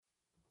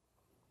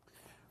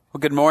Well,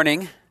 good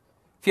morning.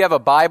 If you have a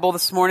Bible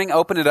this morning,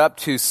 open it up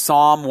to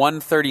Psalm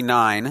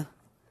 139.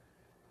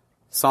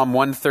 Psalm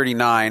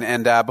 139.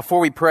 And before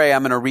we pray,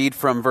 I'm going to read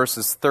from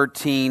verses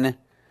 13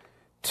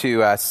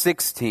 to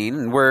 16.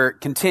 And we're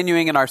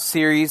continuing in our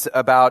series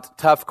about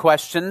tough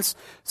questions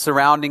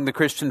surrounding the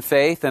Christian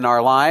faith in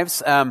our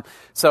lives.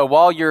 So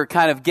while you're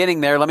kind of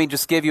getting there, let me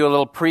just give you a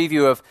little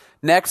preview of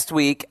next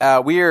week.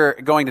 We're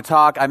going to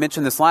talk, I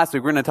mentioned this last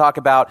week, we're going to talk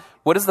about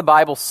what does the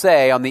Bible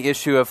say on the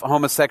issue of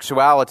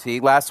homosexuality.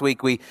 Last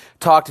week we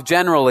talked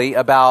generally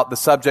about the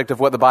subject of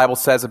what the Bible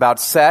says about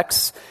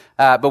sex,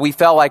 but we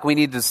felt like we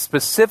needed to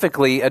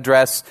specifically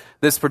address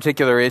this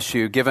particular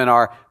issue given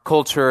our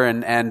culture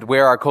and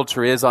where our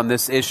culture is on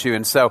this issue.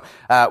 And so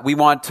we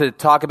want to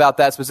talk about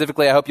that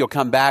specifically. I hope you'll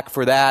come back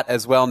for that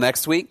as well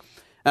next week.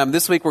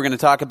 This week we're going to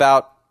talk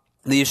about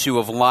the issue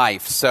of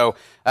life. So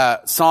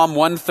Psalm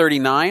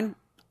 139,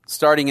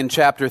 starting in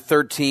chapter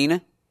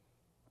 13,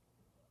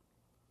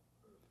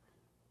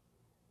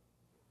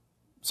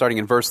 starting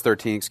in verse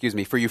 13,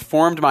 For you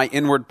formed my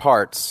inward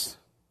parts.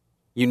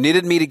 You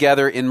knitted me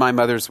together in my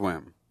mother's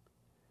womb.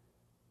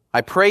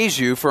 I praise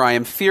you, for I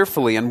am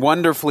fearfully and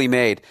wonderfully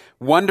made.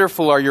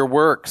 Wonderful are your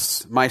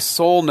works. My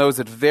soul knows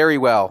it very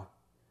well.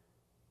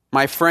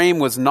 My frame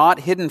was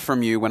not hidden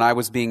from you when I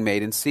was being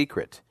made in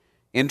secret,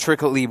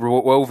 intricately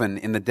woven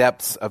in the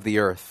depths of the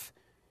earth.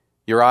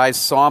 Your eyes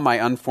saw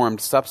my unformed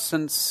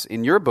substance.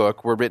 In your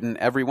book were written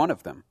every one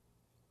of them,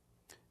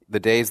 the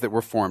days that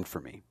were formed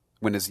for me,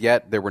 when as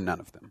yet there were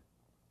none of them.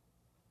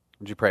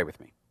 Would you pray with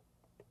me?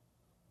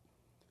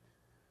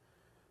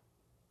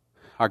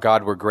 Our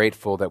God, we're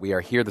grateful that we are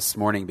here this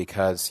morning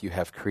because you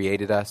have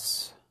created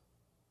us.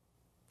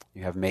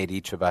 You have made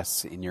each of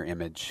us in your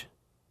image.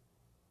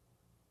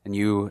 And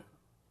you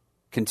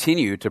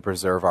continue to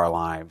preserve our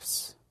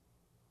lives.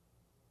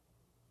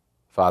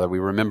 Father, we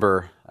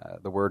remember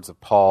the words of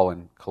Paul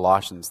in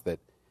Colossians that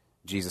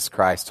Jesus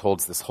Christ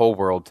holds this whole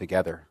world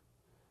together.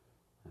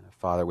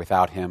 Father,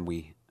 without him,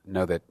 we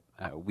know that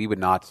we would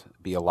not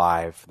be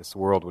alive. This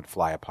world would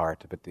fly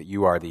apart, but that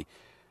you are the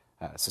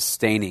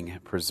sustaining,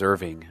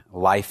 preserving,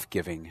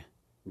 life-giving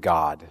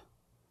God.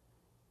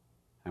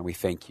 And we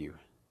thank you.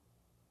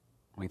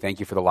 We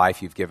thank you for the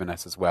life you've given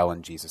us as well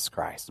in Jesus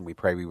Christ. And we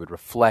pray we would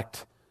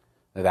reflect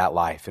that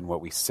life in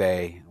what we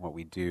say and what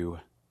we do.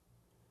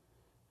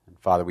 And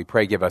Father, we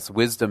pray give us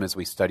wisdom as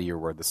we study your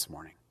word this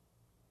morning.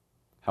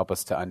 Help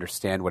us to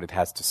understand what it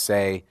has to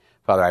say.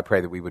 Father, I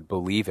pray that we would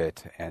believe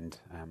it and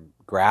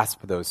grasp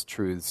those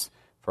truths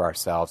for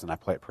ourselves. And I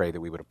pray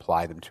that we would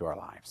apply them to our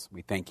lives.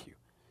 We thank you.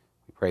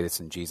 We pray this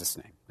in Jesus'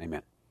 name.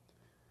 Amen.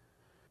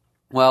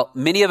 Well,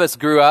 many of us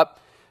grew up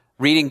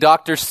reading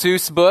Dr.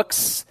 Seuss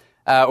books,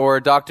 or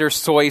Dr.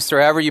 Seuss,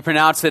 or however you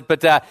pronounce it,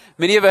 but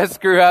many of us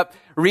grew up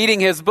reading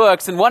his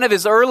books, and one of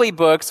his early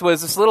books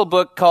was this little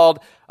book called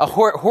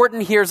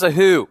Horton Hears a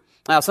Who.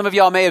 Now, some of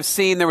y'all may have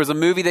seen there was a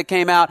movie that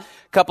came out a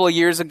couple of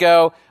years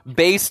ago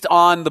based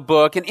on the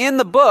book, and in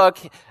the book,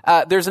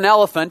 there's an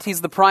elephant.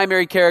 He's the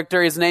primary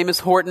character. His name is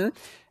Horton,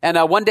 and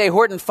one day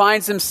Horton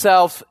finds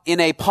himself in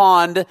a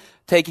pond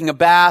taking a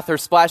bath or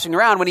splashing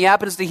around when he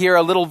happens to hear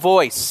a little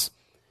voice.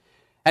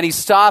 And he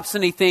stops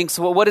and he thinks,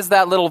 well, what is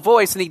that little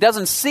voice? And he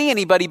doesn't see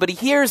anybody, but he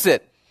hears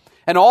it.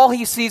 And all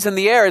he sees in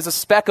the air is a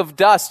speck of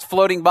dust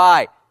floating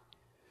by.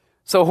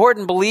 So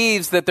Horton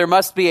believes that there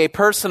must be a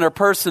person or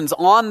persons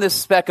on this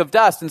speck of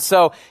dust. And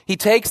so he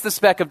takes the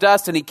speck of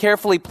dust and he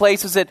carefully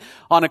places it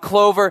on a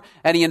clover,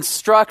 and he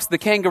instructs the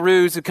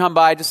kangaroos who come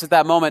by just at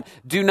that moment,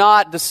 do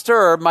not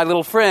disturb my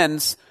little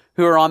friends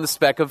who are on the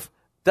speck of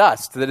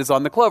dust that is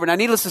on the clover. Now,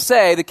 needless to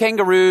say, the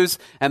kangaroos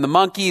and the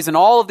monkeys and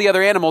all of the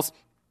other animals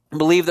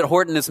believe that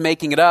Horton is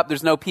making it up.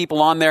 There's no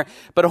people on there.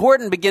 But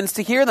Horton begins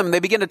to hear them. They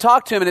begin to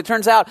talk to him, and it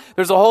turns out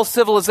there's a whole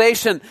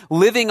civilization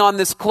living on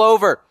this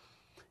clover.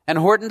 And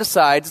Horton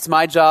decides it's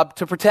my job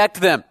to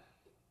protect them.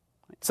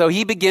 So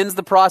he begins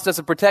the process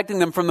of protecting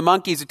them from the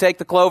monkeys who take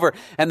the clover,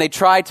 and they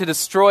try to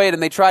destroy it,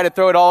 and they try to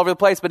throw it all over the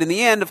place. But in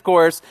the end, of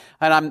course,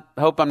 and I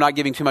hope I'm not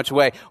giving too much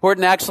away,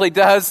 Horton actually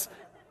does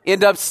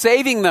end up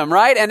saving them,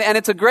 right? And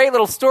it's a great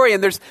little story,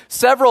 and there's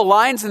several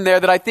lines in there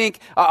that I think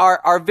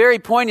are very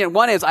poignant.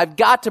 One is, I've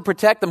got to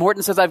protect them.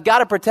 Horton says, I've got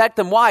to protect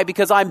them. Why?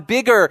 Because I'm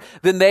bigger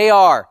than they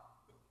are.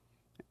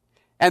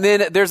 And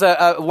then there's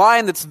a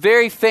line that's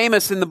very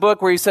famous in the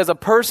book where he says, a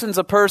person's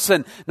a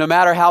person, no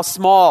matter how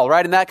small,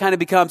 right? And that kind of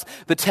becomes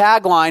the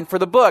tagline for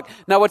the book.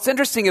 Now, what's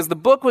interesting is the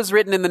book was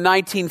written in the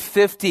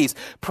 1950s,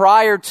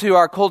 prior to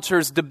our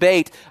culture's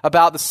debate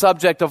about the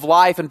subject of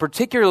life, and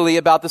particularly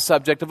about the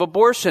subject of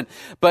abortion.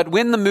 But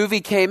when the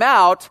movie came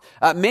out,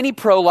 many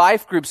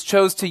pro-life groups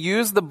chose to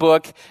use the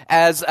book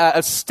as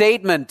a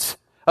statement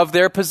of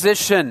their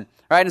position.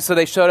 Right? And so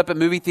they showed up at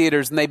movie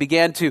theaters and they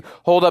began to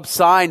hold up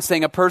signs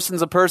saying a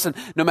person's a person,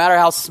 no matter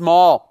how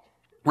small.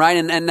 Right?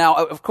 And now,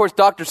 of course,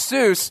 Dr.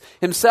 Seuss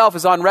himself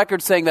is on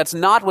record saying that's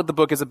not what the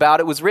book is about.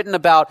 It was written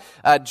about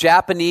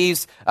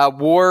Japanese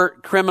war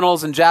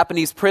criminals and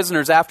Japanese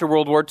prisoners after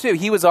World War II.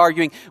 He was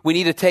arguing we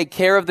need to take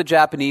care of the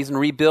Japanese and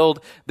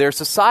rebuild their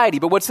society.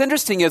 But what's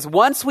interesting is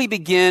once we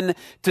begin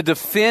to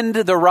defend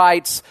the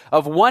rights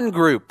of one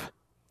group,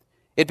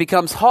 it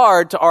becomes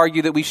hard to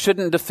argue that we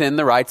shouldn't defend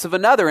the rights of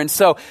another. And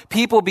so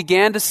people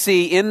began to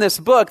see in this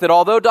book that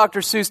although Dr.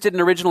 Seuss didn't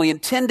originally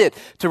intend it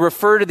to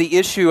refer to the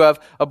issue of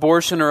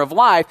abortion or of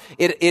life,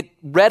 it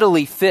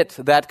readily fit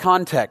that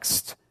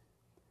context.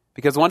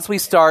 Because once we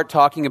start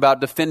talking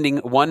about defending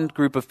one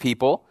group of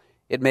people,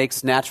 it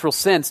makes natural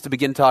sense to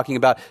begin talking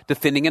about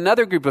defending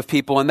another group of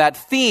people. And that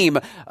theme,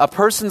 a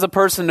person's a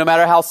person no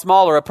matter how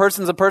small, or a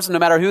person's a person no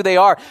matter who they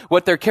are,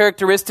 what their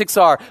characteristics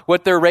are,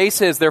 what their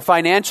race is, their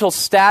financial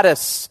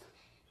status,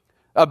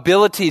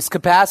 abilities,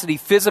 capacity,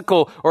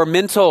 physical or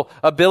mental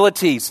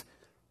abilities.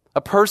 A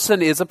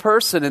person is a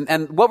person.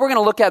 And what we're going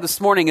to look at this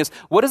morning is,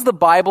 what does the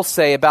Bible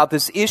say about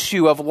this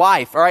issue of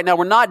life? All right, now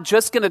we're not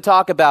just going to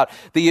talk about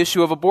the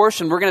issue of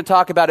abortion. We're going to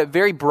talk about it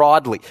very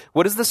broadly.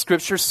 What does the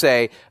Scripture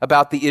say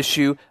about the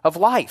issue of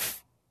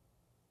life?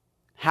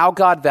 How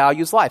God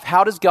values life.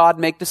 How does God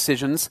make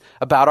decisions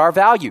about our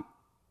value?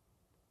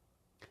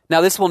 Now,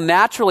 this will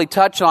naturally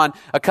touch on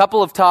a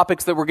couple of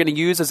topics that we're going to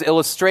use as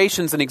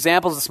illustrations and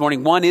examples this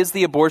morning. One is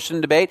the abortion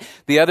debate.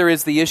 The other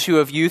is the issue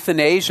of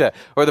euthanasia,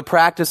 or the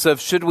practice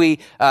of should we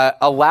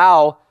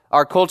allow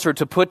our culture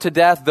to put to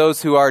death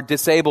those who are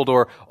disabled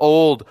or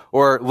old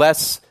or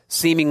less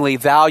seemingly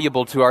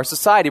valuable to our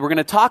society. We're going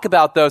to talk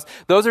about those.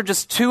 Those are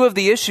just two of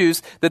the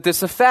issues that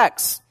this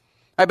affects.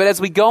 All right, but as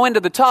we go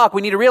into the talk,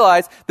 we need to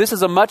realize this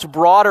is a much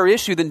broader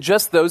issue than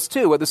just those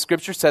two, what the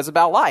Scripture says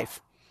about life.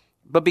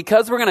 But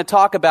because we're going to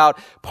talk about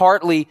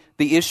partly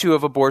the issue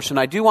of abortion,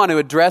 I do want to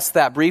address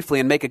that briefly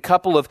and make a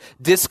couple of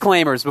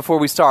disclaimers before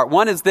we start.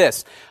 One is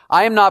this: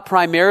 I am not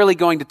primarily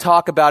going to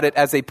talk about it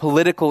as a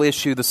political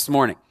issue this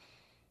morning.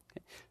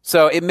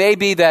 So it may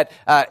be that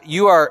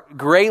you are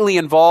greatly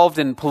involved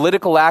in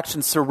political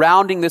action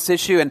surrounding this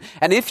issue.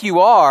 And if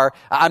you are,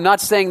 I'm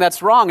not saying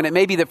that's wrong. And it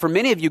may be that for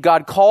many of you,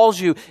 God calls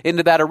you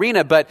into that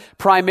arena. But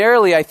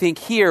primarily, I think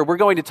here, we're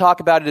going to talk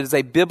about it as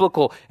a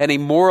biblical and a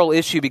moral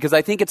issue, because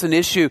I think it's an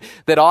issue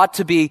that ought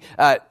to be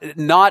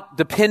not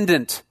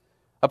dependent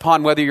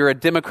upon whether you're a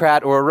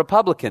Democrat or a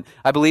Republican.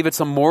 I believe it's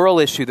a moral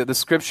issue that the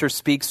Scripture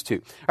speaks to.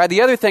 All right,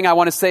 the other thing I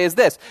want to say is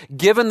this.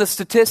 Given the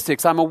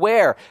statistics, I'm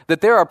aware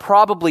that there are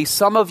probably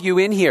some of you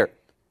in here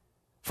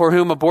for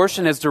whom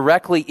abortion has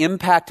directly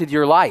impacted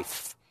your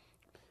life.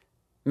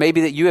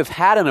 Maybe that you have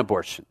had an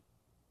abortion.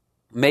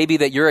 Maybe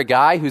that you're a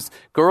guy whose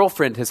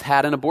girlfriend has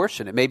had an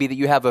abortion. It may be that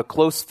you have a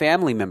close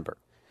family member.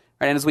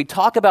 And as we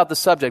talk about the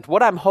subject,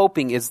 what I'm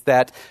hoping is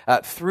that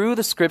through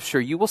the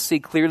Scripture, you will see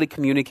clearly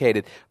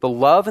communicated the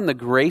love and the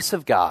grace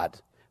of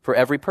God for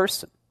every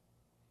person,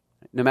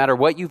 no matter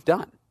what you've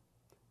done,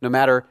 no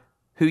matter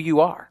who you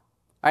are.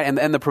 All right,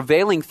 and the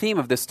prevailing theme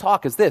of this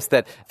talk is this,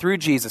 that through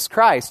Jesus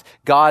Christ,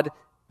 God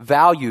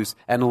values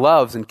and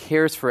loves and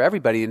cares for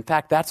everybody. In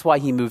fact, that's why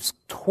he moves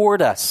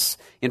toward us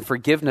in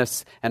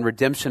forgiveness and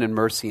redemption and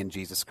mercy in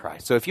Jesus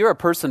Christ. So if you're a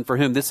person for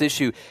whom this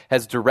issue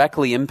has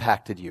directly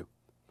impacted you,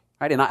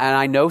 right? And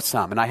I know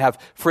some, and I have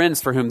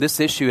friends for whom this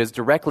issue has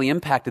directly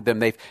impacted them.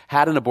 They've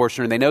had an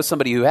abortion, or they know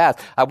somebody who has.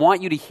 I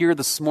want you to hear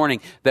this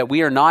morning that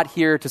we are not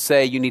here to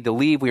say you need to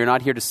leave. We are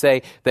not here to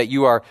say that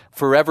you are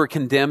forever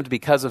condemned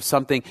because of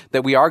something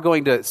that we are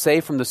going to say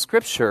from the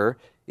Scripture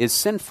is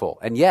sinful.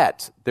 And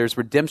yet, there's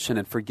redemption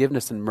and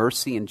forgiveness and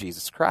mercy in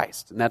Jesus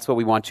Christ. And that's what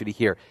we want you to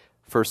hear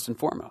first and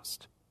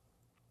foremost.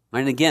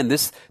 And again,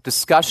 this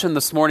discussion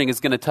this morning is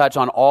going to touch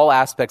on all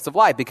aspects of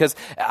life, because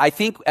I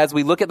think as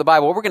we look at the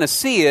Bible, what we're going to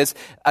see is,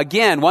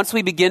 again, once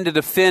we begin to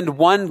defend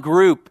one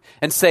group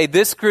and say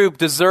this group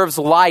deserves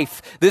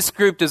life, this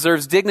group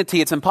deserves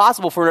dignity, it's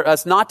impossible for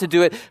us not to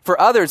do it for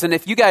others. And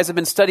if you guys have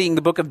been studying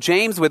the book of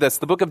James with us,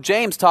 the book of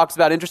James talks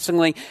about,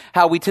 interestingly,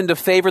 how we tend to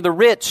favor the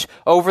rich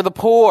over the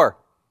poor.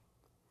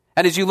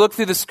 And as you look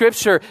through the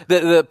Scripture,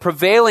 the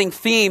prevailing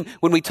theme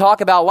when we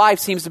talk about life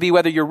seems to be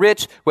whether you're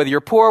rich, whether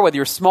you're poor, whether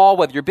you're small,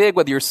 whether you're big,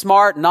 whether you're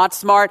smart, not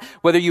smart,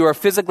 whether you are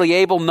physically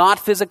able, not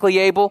physically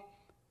able,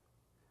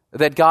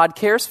 that God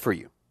cares for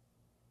you.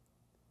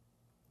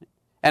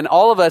 And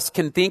all of us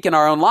can think in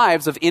our own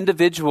lives of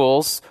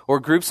individuals or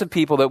groups of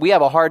people that we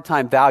have a hard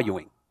time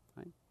valuing.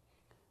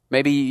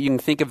 Maybe you can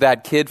think of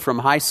that kid from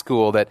high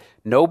school that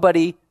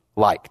nobody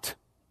liked.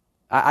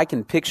 I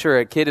can picture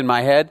a kid in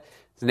my head.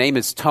 His name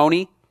is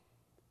Tony.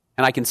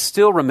 And I can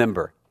still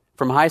remember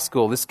from high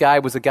school, this guy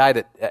was a guy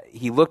that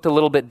he looked a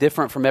little bit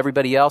different from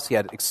everybody else. He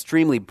had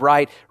extremely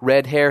bright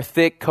red hair,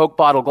 thick Coke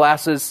bottle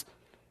glasses.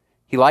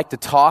 He liked to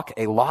talk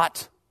a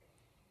lot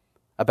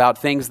about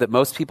things that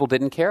most people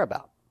didn't care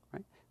about.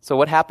 Right? So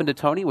what happened to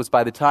Tony was,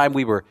 by the time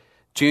we were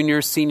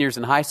juniors, seniors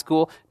in high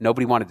school,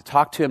 nobody wanted to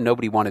talk to him.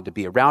 Nobody wanted to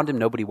be around him.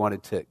 Nobody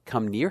wanted to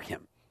come near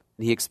him.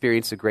 And he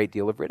experienced a great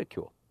deal of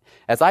ridicule.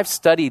 As I've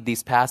studied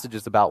these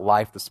passages about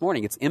life this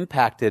morning, it's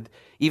impacted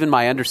even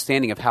my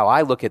understanding of how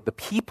I look at the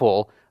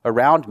people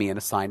around me and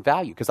assign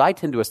value, because I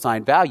tend to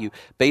assign value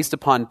based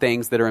upon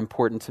things that are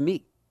important to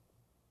me.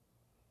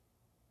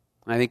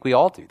 And I think we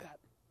all do that.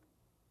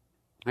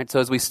 Right? So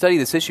as we study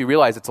this issue,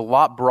 realize it's a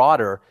lot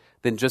broader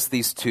than just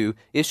these two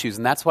issues.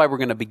 And that's why we're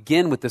going to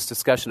begin with this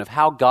discussion of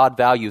how God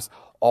values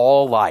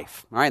all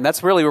life. All right? And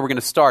that's really where we're going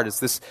to start. It's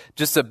this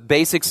just a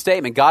basic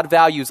statement. God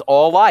values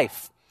all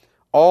life.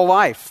 All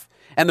life.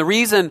 And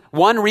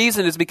one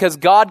reason is because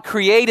God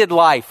created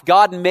life.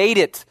 God made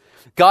it.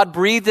 God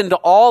breathed into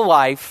all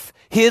life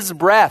His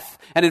breath.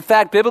 And in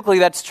fact, biblically,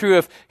 that's true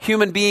of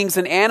human beings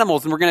and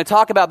animals. And we're going to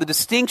talk about the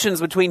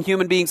distinctions between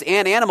human beings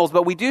and animals.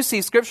 But we do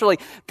see scripturally,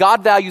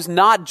 God values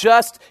not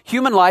just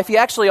human life. He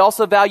actually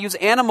also values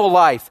animal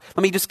life.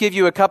 Let me just give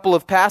you a couple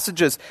of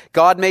passages.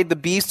 God made the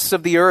beasts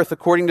of the earth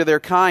according to their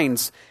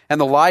kinds,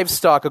 and the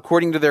livestock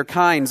according to their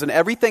kinds, and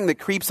everything that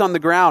creeps on the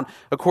ground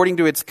according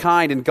to its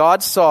kind. And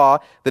God saw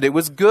that it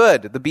was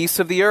good, the beasts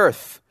of the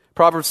earth.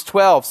 Proverbs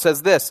 12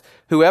 says this,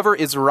 whoever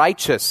is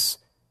righteous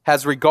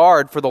has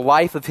regard for the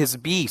life of his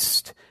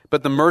beast,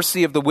 but the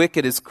mercy of the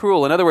wicked is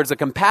cruel. In other words, a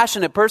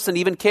compassionate person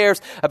even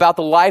cares about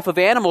the life of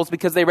animals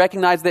because they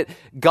recognize that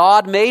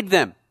God made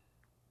them.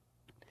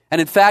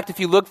 And in fact, if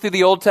you look through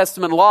the Old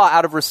Testament law,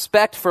 out of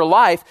respect for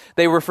life,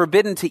 they were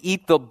forbidden to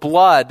eat the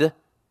blood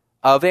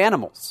of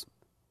animals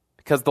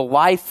because the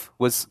life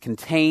was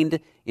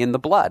contained in the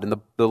blood, and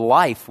the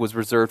life was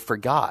reserved for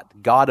God.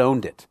 God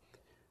owned it.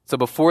 So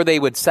before they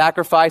would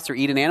sacrifice or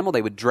eat an animal,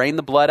 they would drain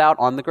the blood out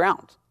on the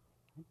ground.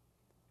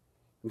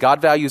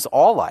 God values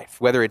all life,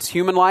 whether it's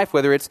human life,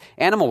 whether it's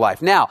animal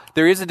life. Now,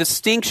 there is a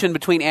distinction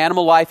between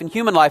animal life and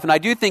human life, and I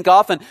do think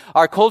often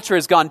our culture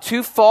has gone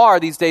too far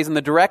these days in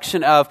the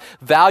direction of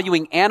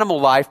valuing animal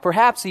life,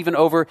 perhaps even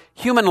over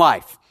human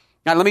life.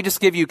 Now, let me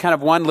just give you kind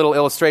of one little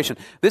illustration.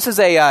 This is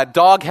a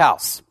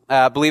doghouse,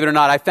 believe it or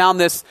not. I found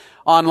this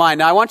online.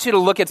 Now, I want you to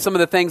look at some of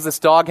the things this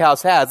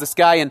doghouse has. This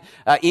guy in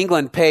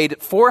England paid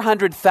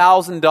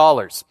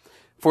 $400,000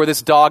 for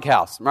this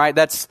doghouse, right?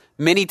 That's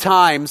many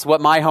times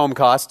what my home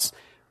costs.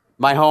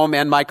 My home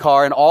and my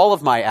car and all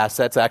of my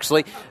assets,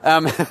 actually.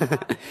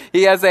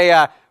 He has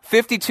a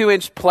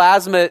 52-inch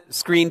plasma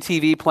screen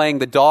TV playing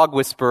The Dog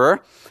Whisperer,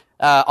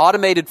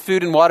 automated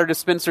food and water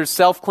dispensers,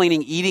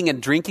 self-cleaning eating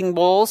and drinking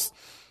bowls,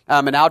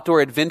 an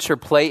outdoor adventure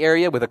play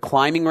area with a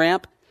climbing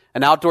ramp,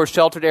 an outdoor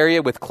sheltered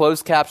area with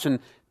closed-caption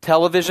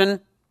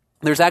television.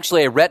 There's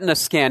actually a retina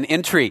scan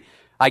entry,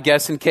 I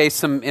guess, in case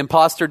some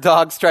imposter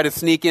dogs try to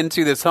sneak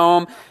into this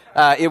home.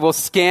 It will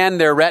scan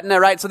their retina,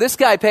 right? So this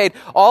guy paid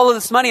all of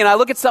this money, and I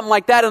look at something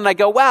like that, and I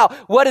go, wow,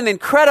 what an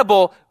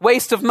incredible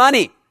waste of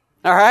money,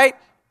 all right?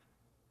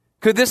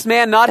 Could this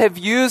man not have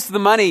used the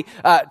money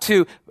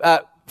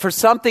for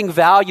something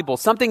valuable,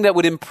 something that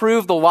would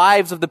improve the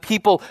lives of the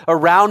people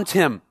around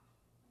him?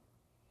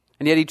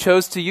 And yet he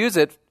chose to use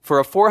it for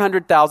a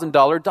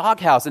 $400,000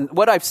 doghouse. And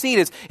what I've seen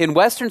is in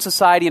Western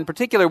society in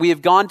particular, we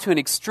have gone to an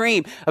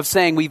extreme of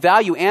saying we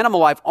value animal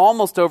life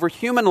almost over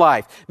human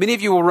life. Many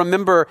of you will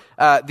remember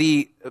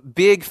the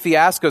big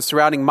fiasco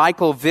surrounding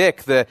Michael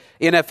Vick, the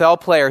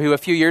NFL player who a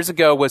few years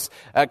ago was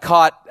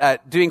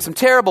caught doing some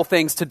terrible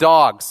things to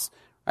dogs,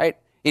 right?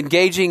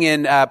 Engaging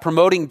in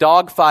promoting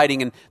dog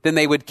fighting, and then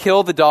they would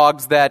kill the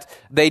dogs that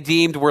they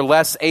deemed were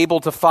less able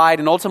to fight,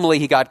 and ultimately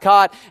he got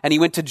caught, and he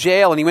went to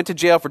jail,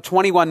 for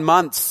 21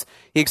 months.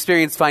 He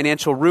experienced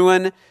financial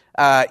ruin.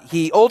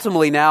 He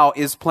ultimately now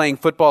is playing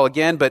football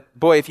again, but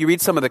boy, if you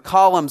read some of the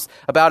columns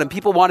about him,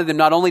 people wanted him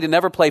not only to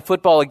never play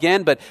football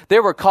again, but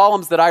there were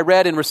columns that I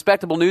read in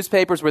respectable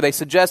newspapers where they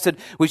suggested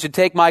we should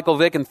take Michael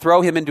Vick and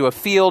throw him into a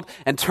field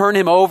and turn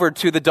him over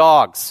to the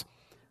dogs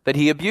that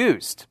he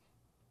abused.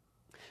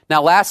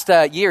 Now, last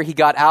year, he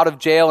got out of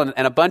jail, and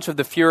a bunch of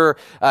the furor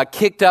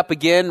kicked up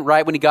again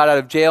right when he got out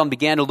of jail and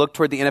began to look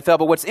toward the NFL.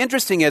 But what's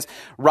interesting is,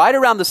 right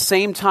around the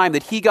same time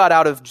that he got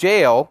out of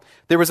jail,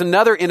 there was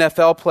another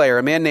NFL player,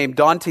 a man named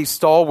Dante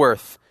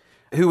Stallworth,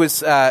 who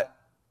was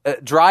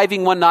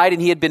driving one night,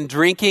 and he had been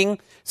drinking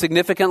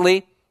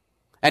significantly,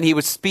 and he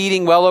was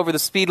speeding well over the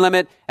speed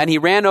limit, and he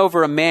ran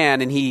over a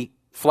man, and he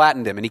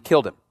flattened him, and he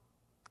killed him.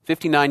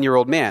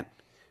 59-year-old man.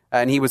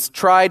 And he was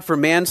tried for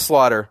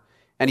manslaughter,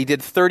 and he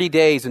did 30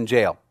 days in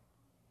jail.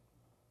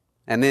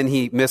 And then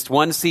he missed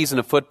one season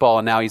of football,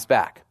 and now he's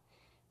back.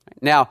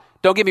 Now,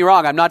 don't get me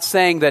wrong, I'm not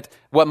saying that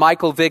what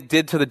Michael Vick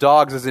did to the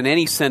dogs is in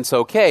any sense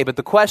okay, but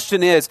the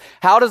question is,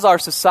 how does our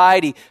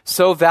society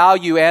so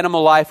value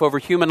animal life over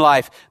human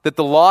life that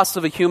the loss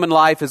of a human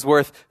life is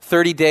worth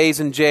 30 days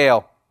in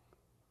jail,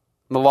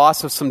 and the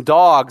loss of some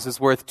dogs is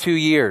worth 2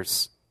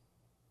 years?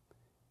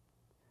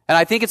 And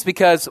I think it's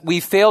because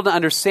we fail to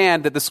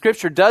understand that the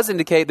Scripture does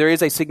indicate there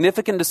is a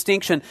significant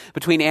distinction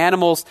between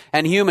animals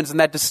and humans, and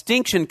that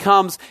distinction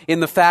comes in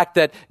the fact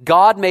that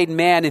God made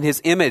man in His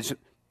image.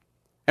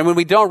 And when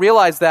we don't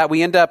realize that,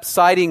 we end up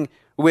siding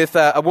with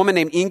a woman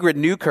named Ingrid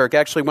Newkirk,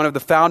 actually one of the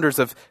founders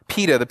of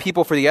PETA, the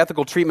People for the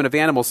Ethical Treatment of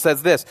Animals,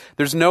 says this: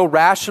 there's no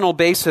rational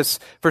basis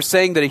for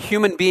saying that a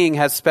human being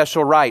has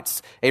special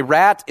rights. A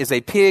rat is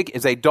a pig,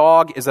 is a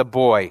dog, is a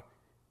boy.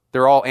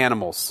 They're all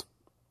animals,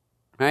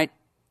 right?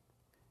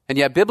 And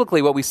yet,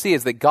 biblically, what we see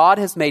is that God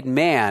has made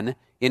man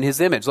in his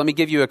image. Let me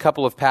give you a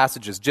couple of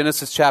passages.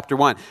 Genesis chapter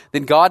 1.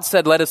 Then God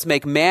said, "Let us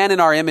make man in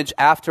our image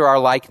after our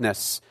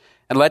likeness,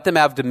 and let them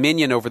have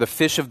dominion over the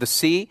fish of the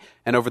sea,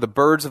 and over the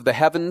birds of the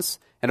heavens,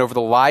 and over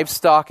the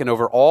livestock, and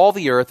over all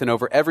the earth, and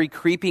over every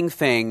creeping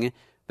thing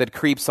that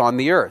creeps on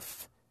the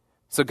earth."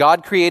 So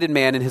God created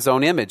man in his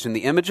own image. In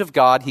the image of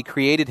God, he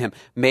created him.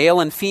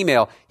 Male and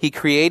female, he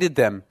created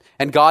them.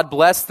 And God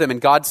blessed them, and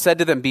God said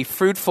to them, "Be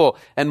fruitful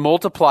and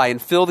multiply and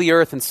fill the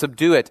earth and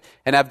subdue it,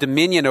 and have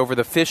dominion over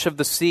the fish of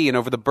the sea and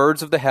over the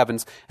birds of the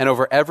heavens and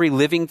over every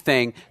living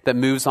thing that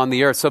moves on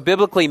the earth." So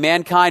biblically,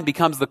 mankind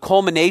becomes the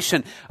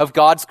culmination of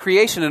God's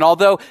creation. And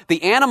although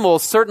the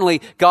animals,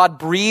 certainly God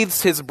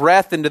breathes his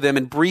breath into them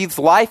and breathes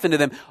life into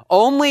them,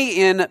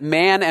 only in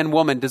man and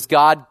woman does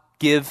God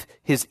give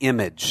his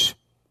image.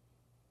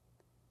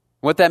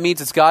 What that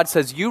means is God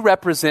says, "You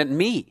represent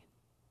me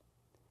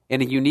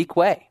in a unique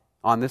way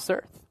on this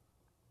earth."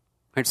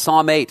 Right?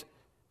 Psalm 8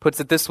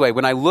 puts it this way: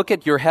 "When I look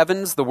at your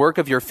heavens, the work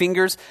of your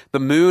fingers, the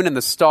moon and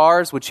the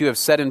stars which you have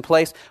set in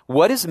place,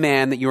 what is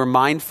man that you are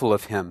mindful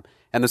of him,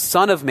 and the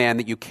son of man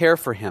that you care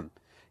for him?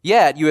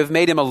 Yet you have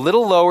made him a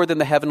little lower than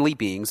the heavenly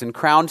beings and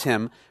crowned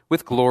him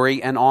with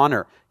glory and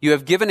honor. You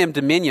have given him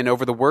dominion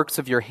over the works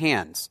of your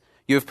hands.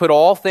 You have put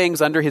all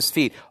things under his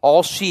feet,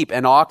 all sheep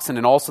and oxen,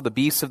 and also the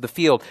beasts of the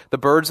field, the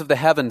birds of the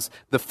heavens,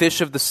 the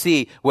fish of the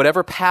sea,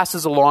 whatever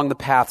passes along the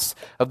paths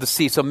of the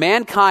sea." So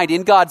mankind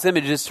in God's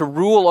image is to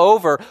rule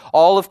over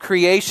all of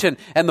creation.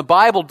 And the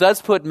Bible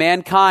does put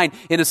mankind,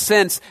 in a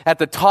sense, at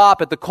the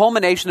top, at the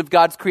culmination of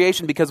God's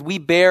creation, because we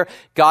bear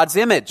God's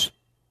image.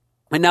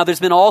 And now there's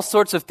been all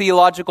sorts of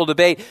theological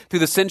debate through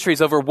the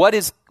centuries over what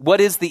is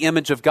the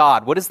image of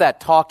God? What is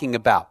that talking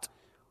about?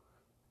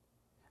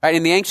 Right,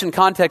 in the ancient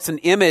context, an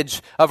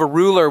image of a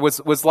ruler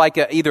was like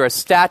either a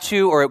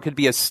statue or it could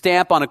be a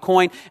stamp on a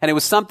coin, and it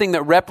was something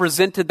that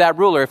represented that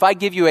ruler. If I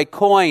give you a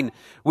coin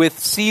with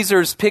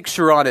Caesar's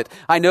picture on it,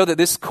 I know that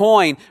this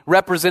coin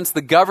represents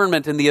the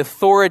government and the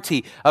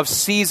authority of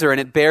Caesar, and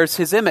it bears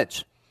his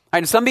image. Right,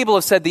 and some people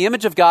have said the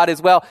image of God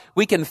is, well,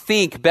 we can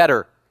think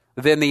better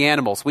than the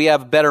animals. We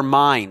have better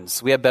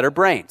minds. We have better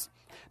brains.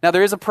 Now,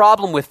 there is a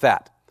problem with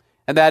that.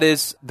 And that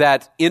is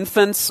that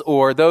infants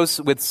or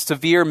those with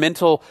severe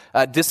mental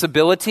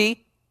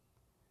disability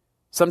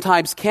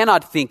sometimes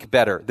cannot think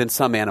better than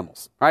some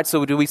animals. Right?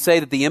 So do we say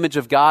that the image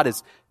of God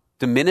is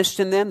diminished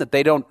in them, that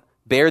they don't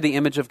bear the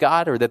image of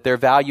God, or that their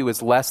value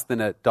is less than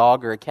a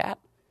dog or a cat?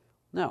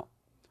 No.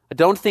 I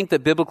don't think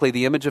that biblically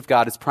the image of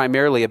God is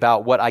primarily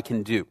about what I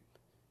can do.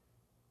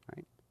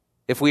 Right?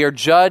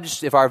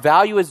 If our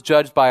value is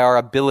judged by our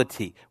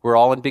ability, we're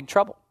all in big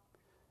trouble.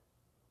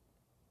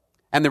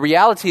 And the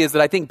reality is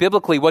that I think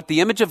biblically what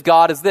the image of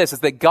God is this, is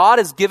that God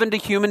has given to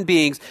human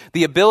beings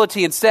the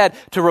ability instead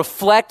to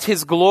reflect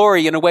his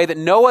glory in a way that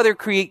no other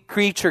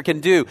creature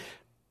can do.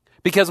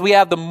 Because we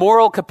have the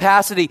moral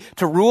capacity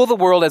to rule the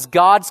world as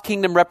God's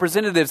kingdom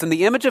representatives. And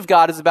the image of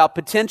God is about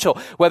potential.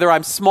 Whether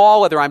I'm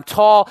small, whether I'm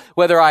tall,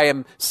 whether I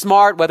am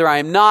smart, whether I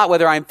am not,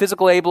 whether I am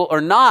physically able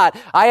or not,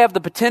 I have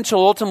the potential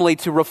ultimately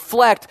to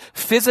reflect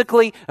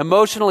physically,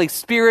 emotionally,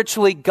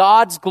 spiritually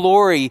God's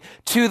glory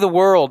to the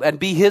world and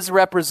be his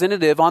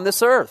representative on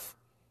this earth.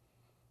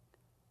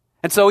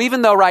 And so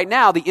even though right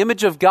now the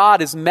image of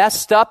God is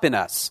messed up in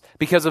us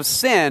because of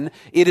sin,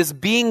 it is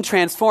being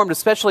transformed,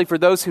 especially for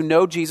those who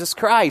know Jesus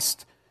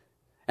Christ.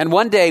 And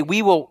one day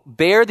we will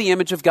bear the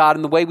image of God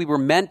in the way we were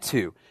meant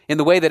to, in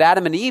the way that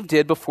Adam and Eve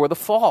did before the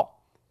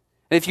fall.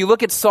 And if you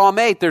look at Psalm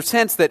 8, there's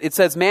hints that it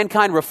says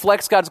mankind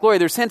reflects God's glory.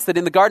 There's hints that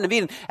in the Garden of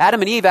Eden,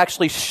 Adam and Eve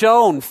actually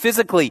shone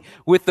physically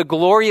with the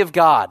glory of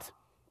God.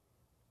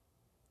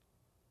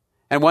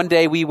 And one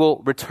day we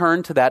will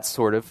return to that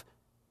sort of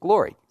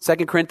glory.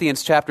 2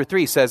 Corinthians chapter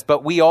 3 says,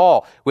 "But we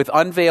all, with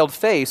unveiled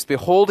face,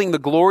 beholding the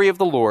glory of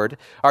the Lord,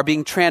 are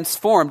being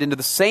transformed into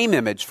the same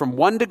image from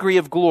one degree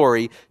of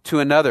glory to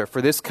another. For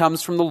this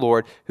comes from the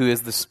Lord, who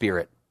is the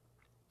Spirit."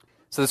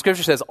 So the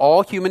scripture says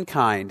all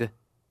humankind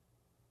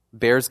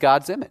bears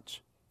God's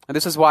image. And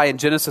this is why in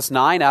Genesis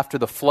 9, after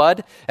the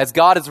flood, as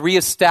God is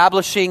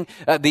reestablishing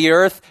the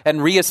earth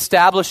and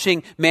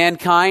reestablishing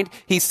mankind,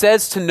 he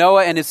says to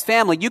Noah and his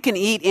family, you can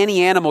eat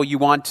any animal you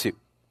want to.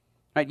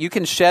 Right? You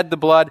can shed the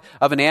blood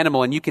of an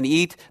animal and you can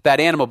eat that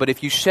animal, but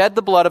if you shed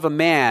the blood of a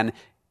man,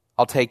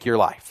 I'll take your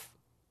life.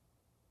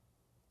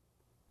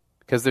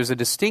 Because there's a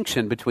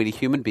distinction between a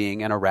human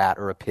being and a rat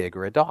or a pig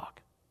or a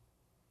dog.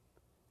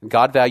 And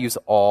God values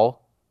all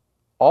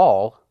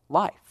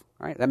life.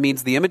 Right? That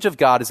means the image of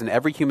God is in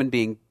every human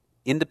being,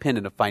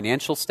 independent of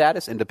financial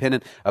status,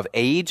 independent of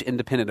age,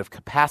 independent of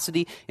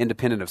capacity,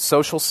 independent of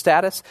social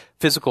status,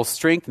 physical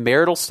strength,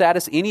 marital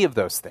status, any of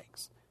those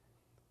things.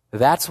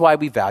 That's why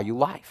we value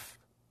life.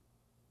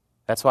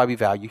 That's why we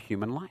value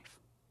human life.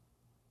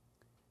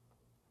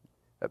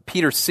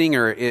 Peter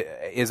Singer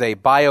is a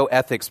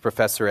bioethics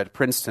professor at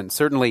Princeton,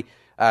 certainly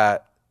a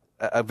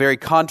very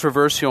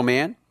controversial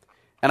man.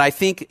 And I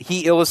think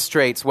he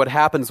illustrates what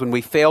happens when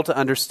we fail to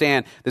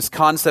understand this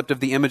concept of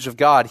the image of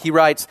God. He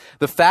writes,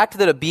 "The fact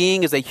that a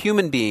being is a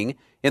human being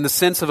in the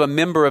sense of a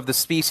member of the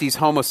species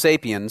Homo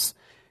sapiens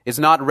is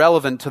not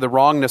relevant to the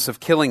wrongness of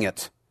killing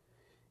it.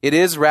 It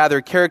is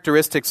rather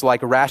characteristics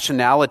like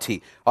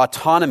rationality,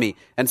 autonomy,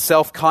 and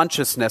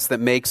self-consciousness that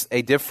makes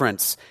a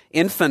difference.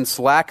 Infants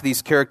lack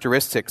these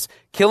characteristics.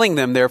 Killing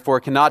them, therefore,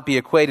 cannot be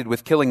equated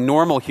with killing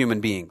normal human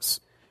beings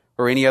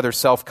or any other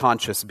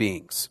self-conscious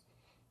beings.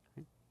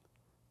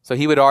 So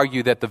he would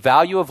argue that the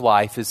value of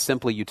life is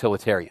simply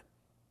utilitarian.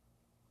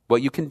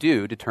 What you can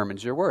do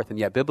determines your worth. And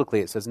yet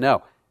biblically it says,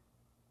 no,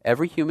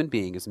 every human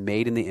being is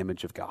made in the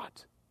image of God,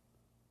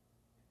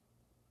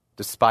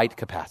 despite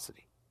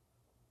capacity.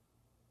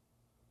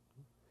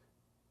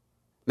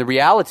 The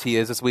reality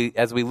is, as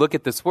we look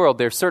at this world,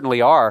 there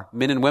certainly are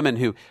men and women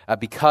who,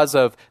 because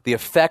of the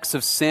effects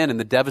of sin and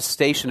the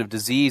devastation of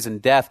disease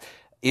and death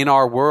in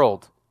our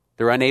world,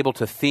 they're unable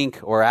to think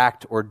or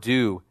act or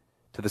do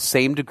to the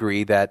same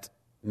degree that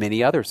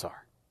many others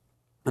are.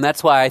 And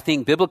that's why I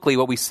think biblically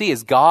what we see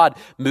is God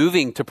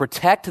moving to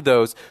protect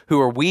those who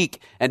are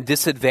weak and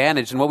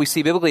disadvantaged. And what we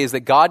see biblically is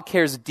that God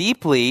cares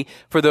deeply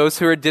for those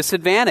who are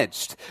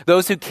disadvantaged,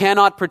 those who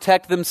cannot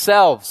protect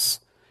themselves.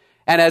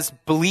 And as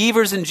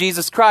believers in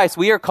Jesus Christ,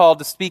 we are called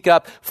to speak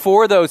up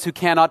for those who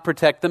cannot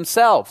protect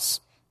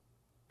themselves.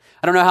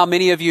 I don't know how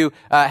many of you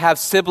have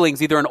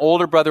siblings, either an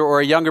older brother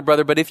or a younger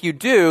brother, but if you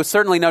do,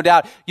 certainly no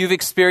doubt you've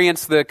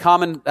experienced the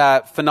common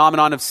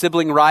phenomenon of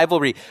sibling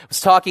rivalry. I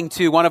was talking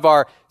to one of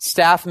our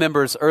staff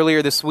members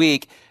earlier this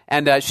week,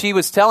 and she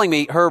was telling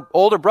me her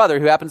older brother,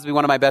 who happens to be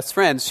one of my best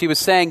friends, she was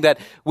saying that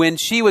when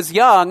she was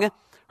young,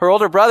 her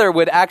older brother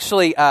would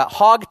actually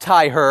hog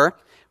tie her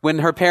when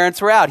her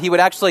parents were out. He would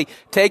actually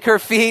take her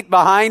feet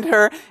behind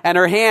her and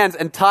her hands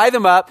and tie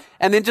them up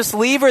and then just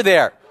leave her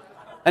there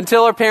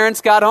until her parents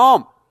got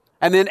home.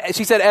 And then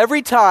she said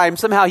every time,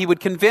 somehow he would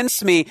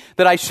convince me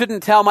that I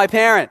shouldn't tell my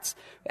parents.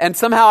 And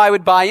somehow I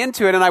would buy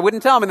into it and I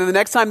wouldn't tell them. And then the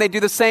next time they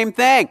do the same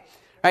thing.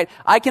 Right?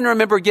 I can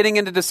remember getting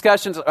into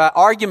discussions,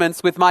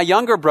 arguments with my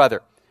younger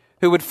brother,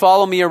 who would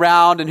follow me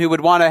around and who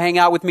would want to hang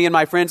out with me and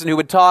my friends and who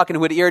would talk and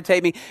who would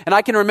irritate me. And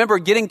I can remember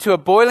getting to a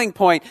boiling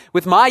point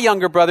with my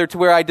younger brother to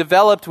where I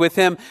developed with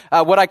him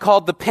what I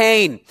called the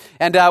pain.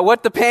 And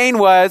what the pain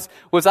was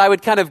I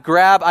would kind of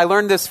grab, I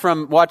learned this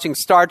from watching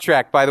Star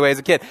Trek, by the way, as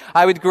a kid.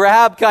 I would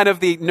grab kind of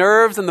the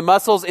nerves and the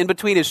muscles in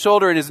between his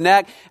shoulder and his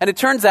neck. And it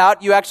turns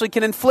out you actually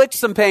can inflict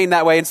some pain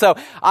that way. And so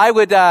I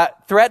would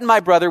threaten my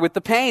brother with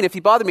the pain if he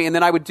bothered me. And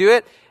then I would do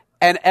it.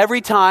 And every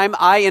time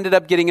I ended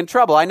up getting in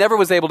trouble. I never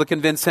was able to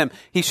convince him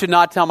he should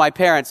not tell my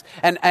parents.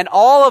 And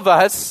all of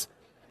us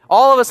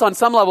on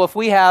some level, if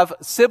we have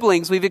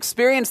siblings, we've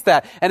experienced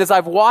that. And as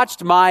I've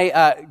watched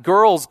my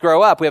girls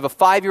grow up, we have a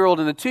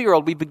 5-year-old and a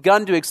 2-year-old, we've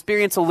begun to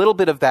experience a little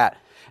bit of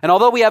that. And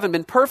although we haven't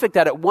been perfect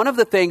at it, one of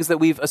the things that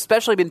we've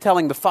especially been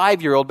telling the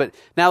 5-year-old, but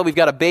now that we've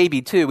got a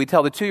baby too, we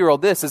tell the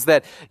 2-year-old this, is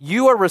that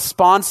you are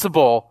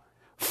responsible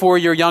for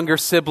your younger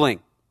sibling.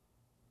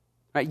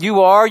 Right?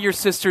 You are your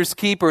sister's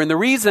keeper. And the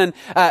reason,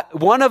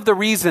 one of the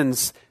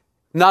reasons,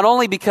 not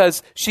only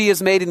because she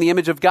is made in the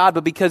image of God,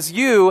 but because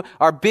you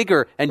are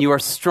bigger and you are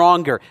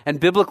stronger.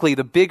 And biblically,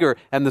 the bigger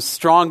and the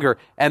stronger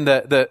and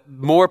the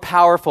more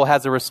powerful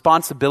has a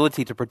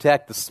responsibility to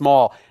protect the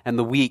small and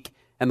the weak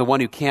and the one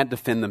who can't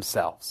defend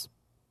themselves.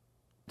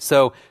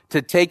 So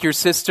to take your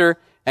sister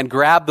and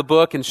grab the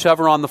book and shove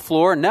her on the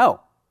floor,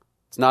 no,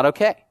 it's not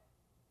okay.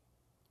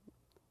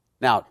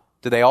 Now,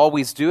 do they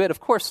always do it? Of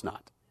course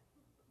not.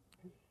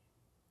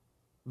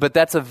 But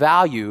that's a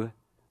value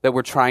that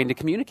we're trying to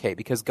communicate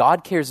because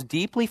God cares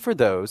deeply for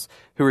those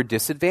who are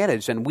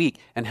disadvantaged and weak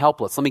and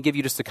helpless. Let me give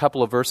you just a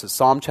couple of verses.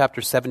 Psalm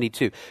chapter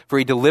 72. For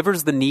he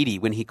delivers the needy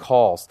when he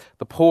calls,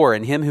 the poor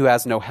and him who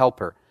has no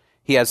helper.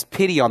 He has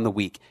pity on the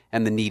weak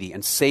and the needy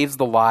and saves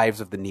the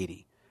lives of the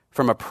needy.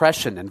 From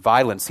oppression and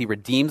violence he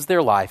redeems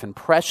their life, and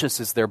precious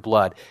is their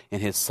blood in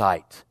his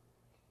sight.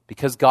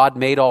 Because God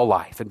made all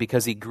life, and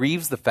because he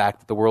grieves the fact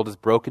that the world is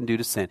broken due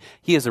to sin,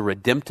 he is a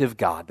redemptive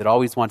God that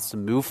always wants to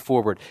move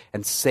forward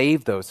and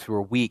save those who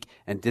are weak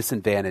and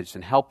disadvantaged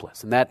and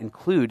helpless. And that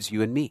includes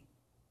you and me.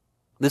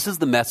 This is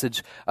the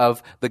message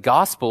of the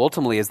gospel,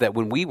 ultimately, is that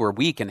when we were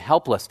weak and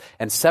helpless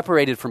and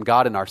separated from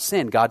God in our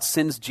sin, God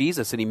sends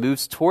Jesus and he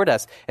moves toward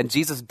us, and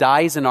Jesus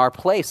dies in our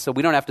place so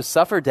we don't have to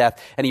suffer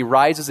death, and he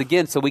rises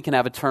again so we can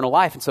have eternal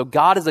life. And so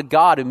God is a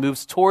God who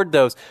moves toward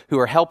those who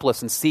are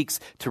helpless and seeks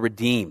to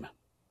redeem.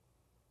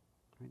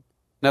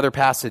 Another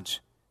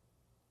passage.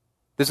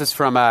 This is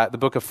from the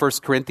book of 1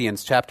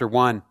 Corinthians, chapter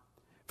 1.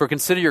 For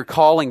consider your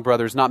calling,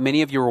 brothers. Not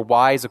many of you were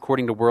wise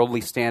according to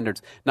worldly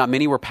standards. Not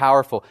many were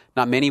powerful.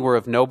 Not many were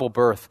of noble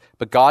birth.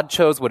 But God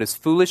chose what is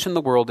foolish in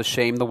the world to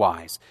shame the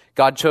wise.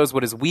 God chose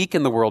what is weak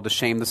in the world to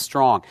shame the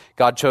strong.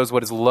 God chose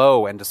what is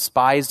low and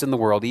despised in the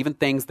world, even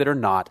things that are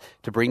not,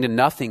 to bring to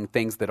nothing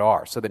things that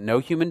are, so that no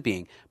human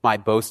being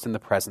might boast in the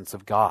presence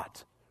of God.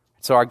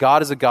 So our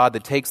God is a God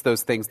that takes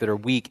those things that are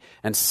weak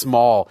and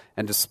small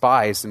and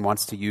despised and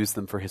wants to use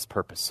them for his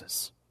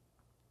purposes.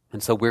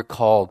 And so we're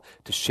called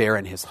to share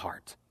in his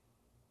heart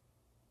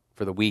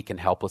for the weak and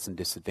helpless and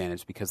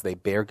disadvantaged because they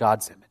bear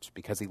God's image,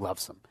 because he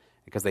loves them,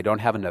 because they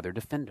don't have another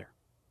defender.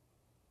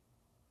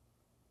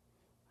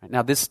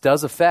 Now this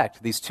does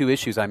affect these two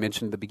issues I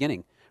mentioned at the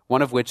beginning.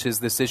 one of which is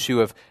this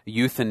issue of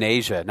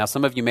euthanasia. Now,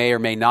 some of you may or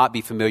may not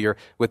be familiar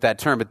with that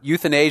term, but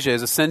euthanasia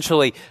is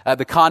essentially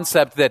the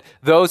concept that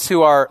those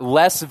who are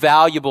less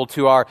valuable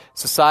to our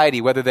society,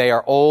 whether they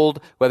are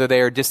old, whether they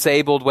are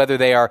disabled, whether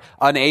they are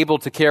unable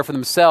to care for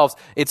themselves,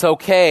 it's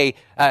okay.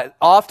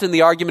 Often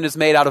the argument is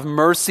made out of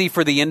mercy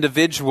for the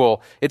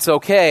individual. It's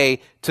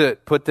okay to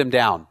put them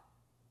down,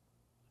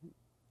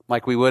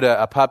 like we would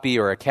a puppy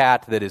or a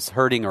cat that is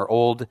hurting or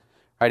old.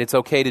 Right? It's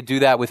okay to do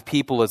that with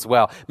people as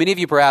well. Many of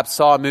you perhaps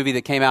saw a movie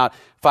that came out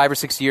 5 or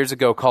 6 years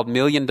ago called $1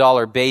 Million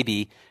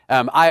Baby.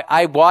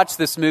 I watched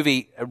this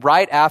movie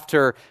right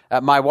after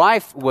my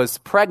wife was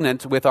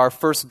pregnant with our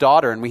first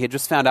daughter, and we had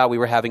just found out we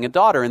were having a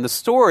daughter. And the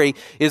story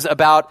is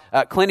about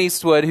Clint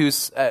Eastwood, who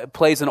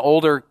plays an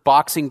older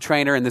boxing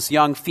trainer, and this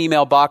young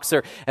female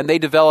boxer, and they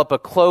develop a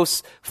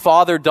close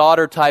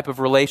father-daughter type of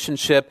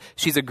relationship.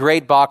 She's a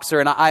great boxer,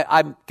 and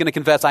I'm going to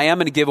confess, I am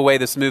going to give away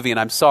this movie, and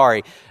I'm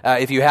sorry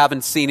if you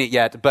haven't seen it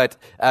yet, but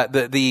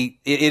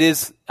it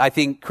is, I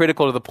think,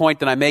 critical to the point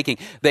that I'm making.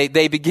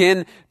 They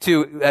begin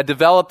to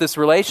develop this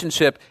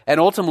relationship, and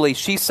ultimately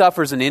she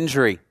suffers an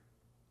injury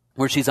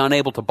where she's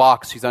unable to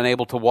box, she's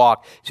unable to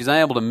walk, she's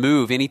unable to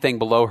move anything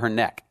below her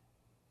neck.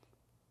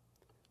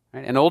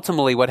 Right? And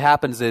ultimately what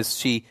happens is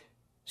she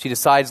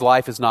decides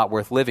life is not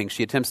worth living.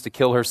 She attempts to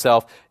kill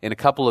herself in a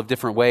couple of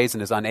different ways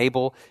and is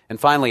unable, and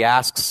finally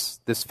asks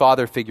this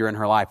father figure in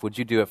her life, would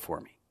you do it for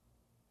me?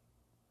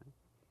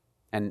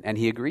 And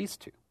he agrees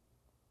to.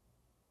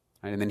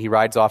 And then he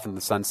rides off into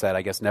the sunset,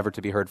 I guess never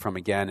to be heard from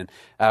again.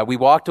 And we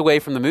walked away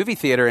from the movie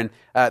theater, and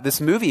this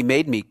movie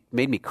made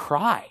me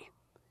cry.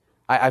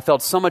 I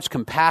felt so much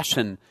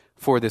compassion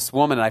for this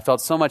woman, and I felt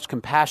so much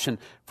compassion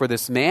for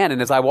this man.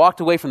 And as I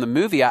walked away from the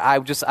movie, I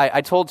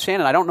told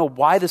Shannon, I don't know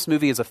why this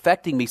movie is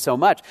affecting me so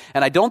much.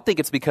 And I don't think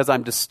it's because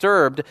I'm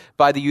disturbed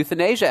by the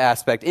euthanasia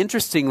aspect.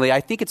 Interestingly,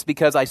 I think it's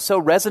because I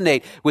so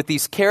resonate with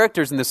these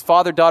characters in this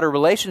father-daughter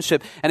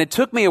relationship. And it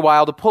took me a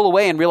while to pull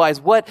away and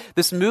realize what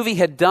this movie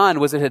had done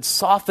was it had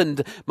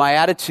softened my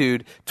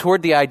attitude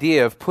toward the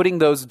idea of putting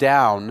those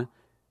down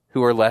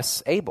who are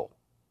less able.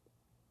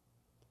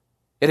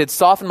 It had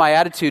softened my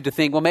attitude to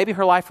think, well, maybe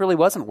her life really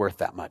wasn't worth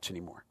that much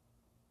anymore.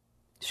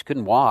 She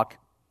couldn't walk,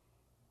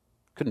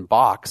 couldn't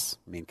box.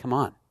 I mean, come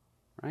on,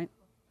 right?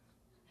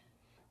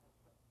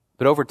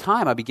 But over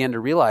time, I began to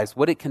realize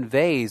what it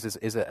conveys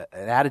is an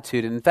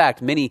attitude. And in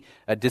fact, many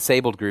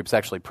disabled groups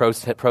actually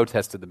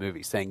protested the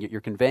movie, saying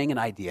you're conveying an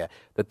idea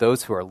that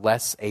those who are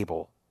less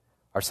able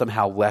are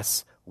somehow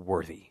less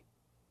worthy.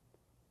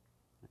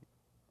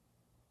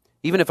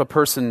 Even if a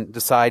person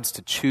decides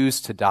to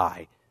choose to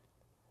die,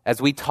 as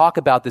we talk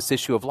about this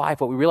issue of life,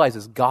 what we realize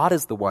is God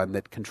is the one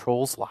that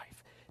controls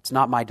life. It's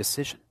not my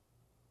decision.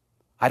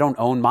 I don't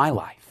own my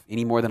life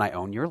any more than I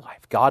own your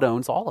life. God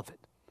owns all of it.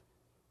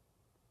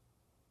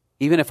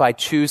 Even if I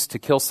choose to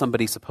kill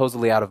somebody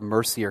supposedly out of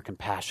mercy or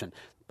compassion,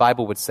 the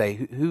Bible would say,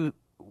 who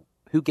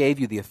gave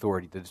you the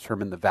authority to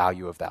determine the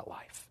value of that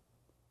life?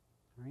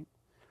 Right?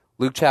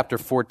 Luke chapter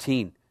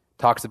 14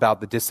 talks about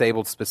the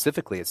disabled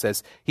specifically. It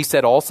says, he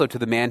said also to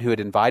the man who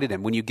had invited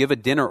him, when you give a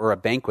dinner or a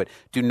banquet,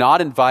 do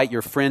not invite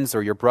your friends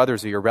or your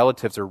brothers or your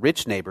relatives or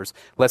rich neighbors,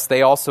 lest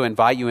they also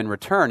invite you in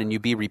return and you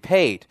be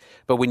repaid.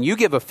 But when you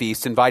give a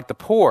feast, invite the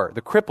poor,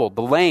 the crippled,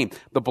 the lame,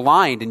 the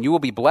blind, and you will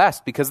be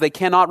blessed because they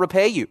cannot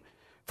repay you.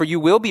 For you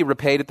will be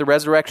repaid at the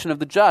resurrection of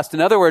the just. In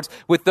other words,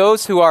 with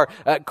those who are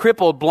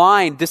crippled,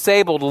 blind,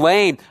 disabled,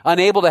 lame,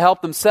 unable to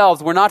help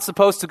themselves, we're not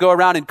supposed to go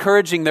around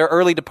encouraging their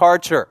early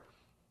departure.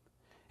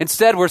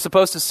 Instead, we're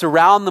supposed to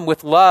surround them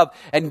with love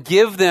and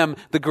give them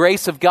the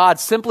grace of God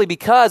simply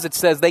because it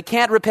says they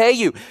can't repay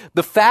you.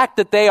 The fact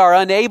that they are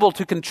unable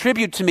to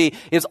contribute to me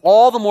is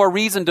all the more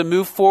reason to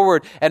move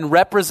forward and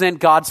represent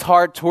God's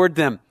heart toward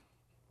them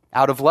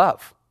out of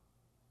love.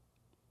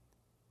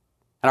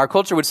 And our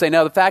culture would say,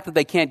 no, the fact that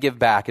they can't give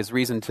back is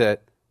reason to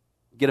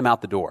get them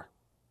out the door.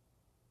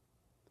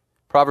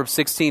 Proverbs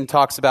 16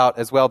 talks about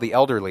as well the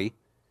elderly. It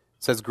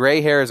says,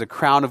 gray hair is a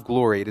crown of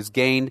glory. It is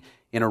gained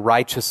in a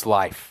righteous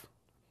life.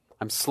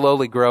 I'm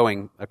slowly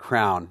growing a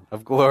crown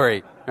of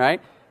glory, right?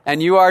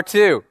 And you are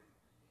too.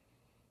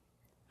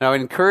 And I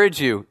would encourage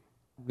you,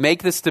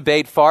 make this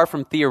debate far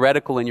from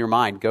theoretical in your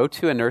mind. Go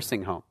to a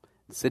nursing home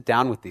and sit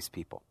down with these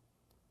people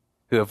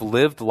who have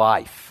lived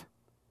life.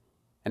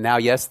 And now,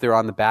 yes, they're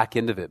on the back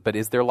end of it, but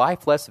is their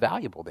life less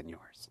valuable than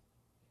yours?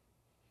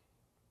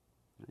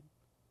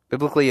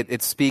 Biblically,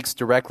 it speaks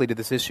directly to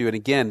this issue. And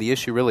again, the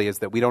issue really is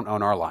that we don't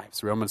own our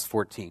lives. Romans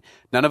 14.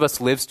 None of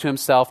us lives to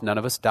himself. None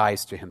of us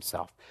dies to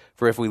himself.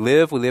 For if we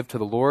live to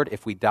the Lord.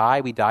 If we die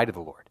to the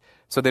Lord.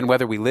 So then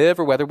whether we live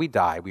or whether we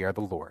die, we are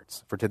the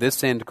Lord's. For to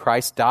this end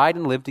Christ died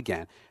and lived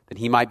again, that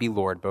he might be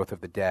Lord both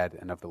of the dead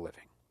and of the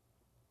living.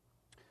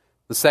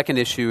 The second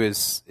issue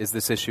is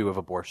this issue of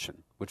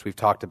abortion, which we've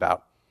talked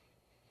about.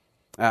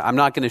 I'm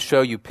not going to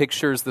show you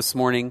pictures this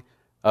morning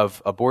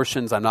of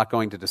abortions. I'm not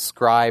going to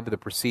describe the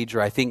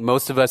procedure. I think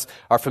most of us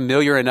are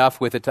familiar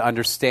enough with it to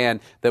understand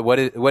that what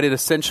it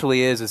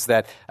essentially is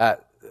that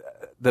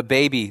the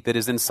baby that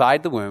is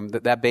inside the womb,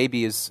 that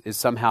baby is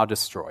somehow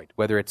destroyed,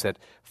 whether it's at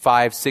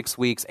 5, 6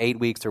 weeks, 8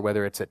 weeks, or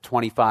whether it's at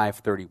 25,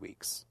 30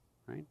 weeks.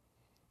 Right?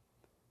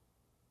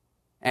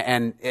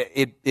 And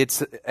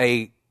it's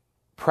a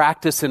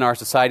practice in our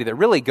society that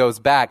really goes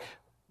back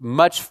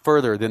much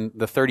further than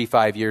the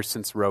 35 years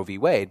since Roe v.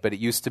 Wade, but it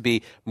used to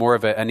be more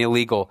of an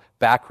illegal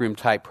backroom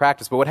type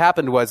practice. But what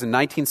happened was in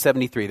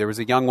 1973, there was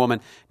a young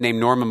woman named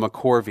Norma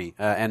McCorvey,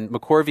 and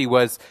McCorvey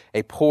was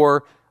a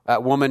poor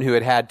woman who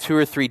had had 2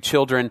 or 3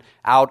 children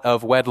out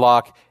of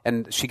wedlock,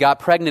 and she got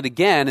pregnant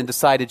again and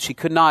decided she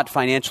could not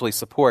financially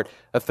support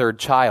a 3rd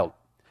child.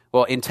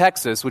 Well, in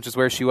Texas, which is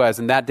where she was,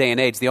 in that day and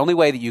age, the only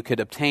way that you could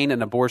obtain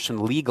an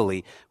abortion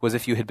legally was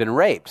if you had been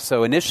raped.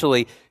 So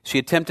initially, she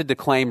attempted to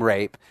claim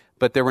rape,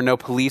 but there were no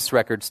police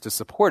records to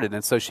support it,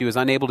 and so she was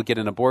unable to get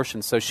an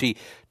abortion. So she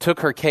took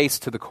her case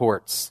to the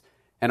courts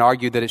and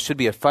argued that it should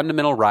be a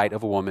fundamental right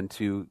of a woman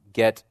to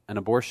get an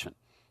abortion.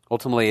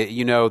 Ultimately,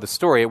 you know the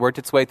story. It worked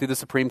its way through the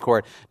Supreme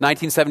Court.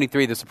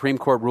 1973, the Supreme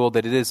Court ruled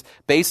that it is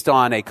based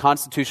on a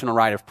constitutional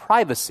right of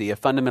privacy, a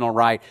fundamental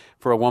right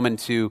for a woman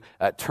to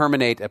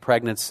terminate a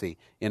pregnancy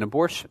in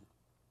abortion.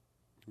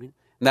 And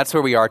that's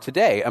where we are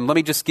today. Let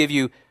me just give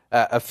you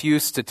a few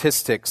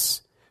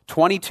statistics.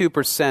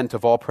 22%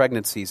 of all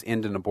pregnancies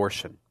end in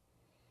abortion.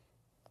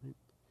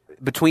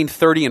 Between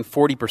 30 and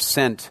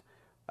 40%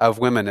 of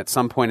women at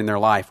some point in their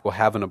life will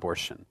have an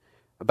abortion.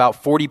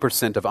 About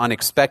 40% of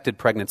unexpected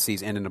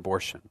pregnancies end in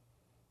abortion.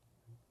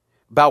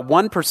 About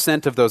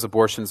 1% of those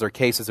abortions are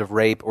cases of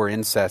rape or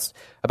incest.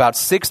 About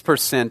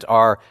 6%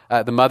 are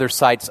the mother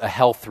cites a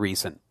health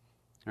reason.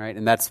 All right?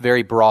 And that's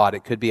very broad.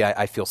 It could be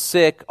I feel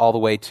sick, all the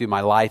way to my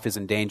life is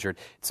endangered.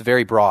 It's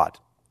very broad.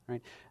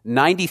 Right?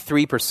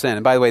 93%,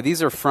 and by the way,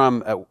 these are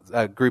from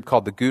a group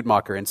called the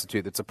Guttmacher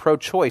Institute. It's a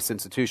pro-choice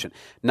institution.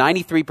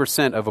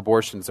 93% of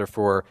abortions are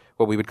for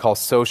what we would call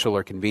social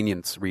or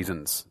convenience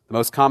reasons. The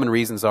most common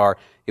reasons are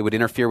it would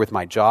interfere with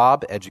my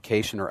job,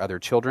 education, or other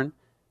children.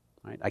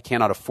 Right? I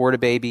cannot afford a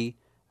baby.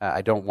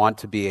 I don't want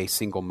to be a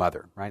single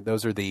mother. Right?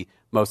 Those are the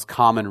most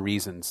common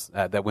reasons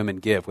that women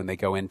give when they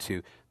go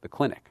into the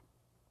clinic.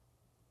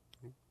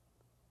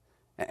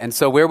 And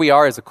so where we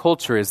are as a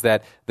culture is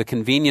that the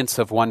convenience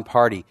of one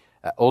party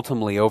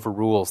ultimately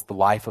overrules the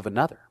life of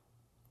another.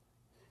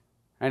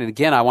 And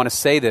again, I want to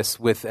say this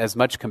with as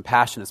much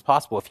compassion as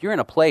possible. If you're in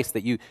a place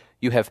that you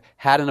have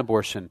had an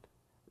abortion,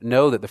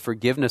 know that the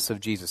forgiveness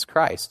of Jesus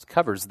Christ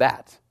covers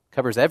that,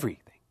 covers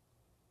everything.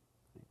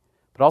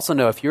 But also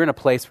know if you're in a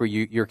place where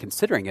you're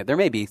considering it, there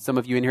may be some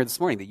of you in here this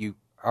morning that you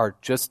are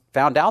just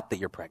found out that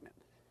you're pregnant.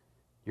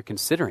 You're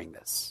considering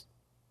this.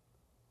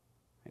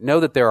 Know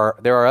that there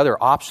are other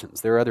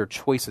options, there are other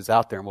choices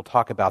out there, and we'll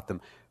talk about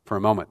them for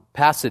a moment.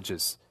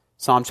 Passages,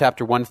 Psalm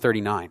chapter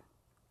 139.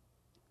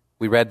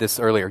 We read this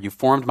earlier. You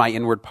formed my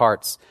inward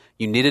parts.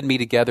 You knitted me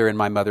together in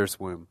my mother's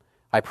womb.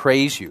 I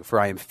praise you, for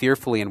I am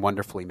fearfully and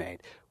wonderfully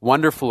made.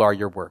 Wonderful are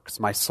your works.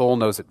 My soul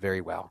knows it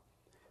very well.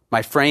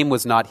 My frame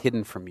was not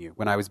hidden from you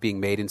when I was being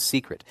made in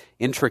secret,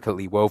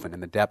 intricately woven in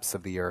the depths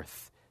of the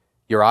earth.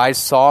 Your eyes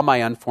saw my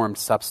unformed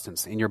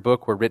substance. In your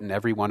book were written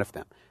every one of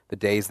them, the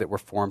days that were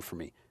formed for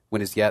me,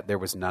 when as yet there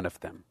was none of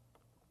them.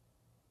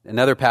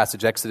 Another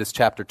passage, Exodus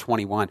chapter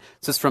 21.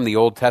 This is from the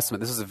Old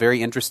Testament. This is a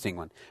very interesting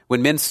one.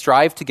 When men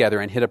strive together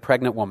and hit a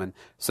pregnant woman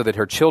so that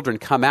her children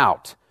come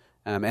out,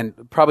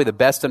 and probably the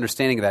best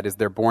understanding of that is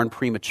they're born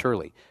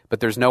prematurely, but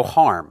there's no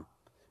harm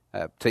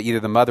to either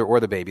the mother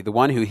or the baby. The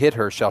one who hit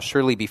her shall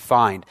surely be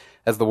fined,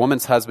 as the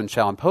woman's husband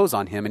shall impose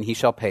on him, and he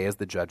shall pay as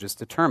the judges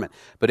determine.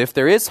 But if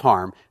there is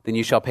harm, then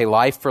you shall pay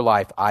life for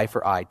life, eye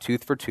for eye,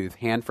 tooth for tooth,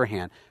 hand for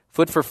hand,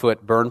 foot for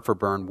foot, burn for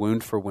burn,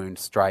 wound for wound,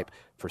 stripe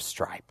for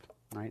stripe.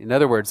 Right? In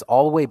other words,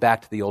 all the way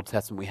back to the Old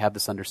Testament, we have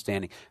this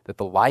understanding that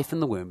the life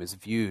in the womb is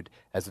viewed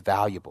as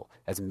valuable,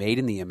 as made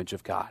in the image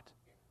of God,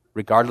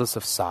 regardless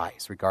of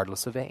size,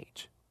 regardless of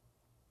age.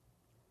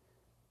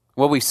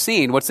 What we've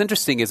seen, what's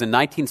interesting is in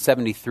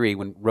 1973,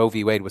 when Roe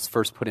v. Wade was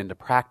first put into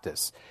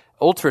practice,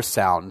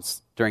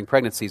 ultrasounds during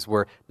pregnancies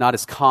were not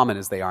as common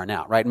as they are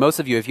now, right? Most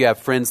of you, if you have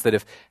friends that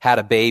have had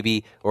a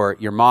baby or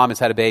your mom has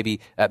had a baby,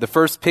 the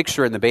first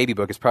picture in the baby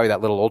book is probably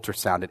that little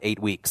ultrasound at 8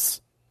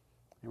 weeks,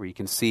 where you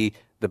can see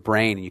the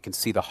brain and you can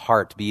see the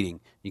heart beating.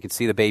 You can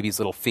see the baby's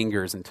little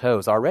fingers and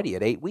toes already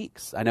at 8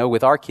 weeks. I know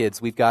with our kids,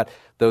 we've got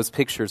those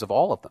pictures of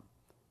all of them.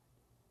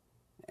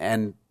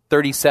 And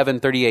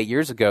 37, 38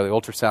 years ago, the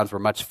ultrasounds were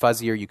much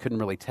fuzzier. You couldn't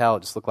really tell. It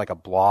just looked like a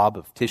blob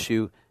of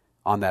tissue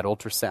on that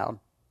ultrasound.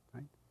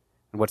 Right?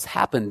 And what's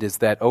happened is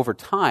that over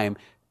time,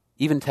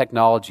 even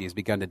technology has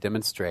begun to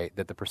demonstrate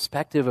that the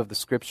perspective of the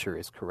Scripture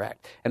is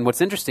correct. And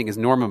what's interesting is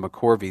Norma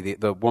McCorvey,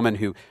 the woman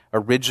who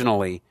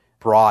originally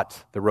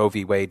brought the Roe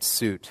v. Wade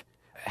suit,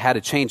 had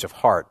a change of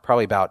heart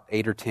probably about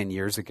 8 or 10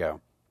 years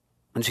ago.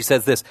 And she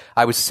says this,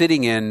 I was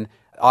sitting in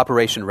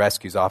Operation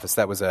Rescue's office.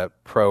 That was a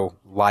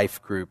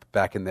pro-life group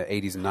back in the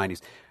 80s and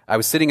 90s. I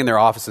was sitting in their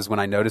offices when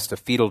I noticed a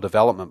fetal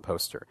development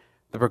poster.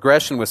 The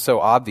progression was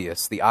so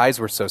obvious, the eyes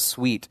were so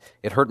sweet,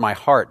 it hurt my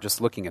heart just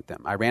looking at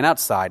them. I ran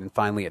outside and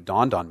finally it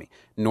dawned on me.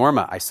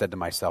 Norma, I said to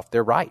myself,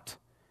 they're right.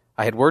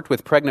 I had worked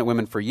with pregnant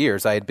women for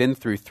years. I had been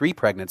through 3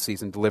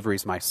 pregnancies and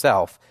deliveries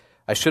myself.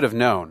 I should have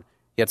known.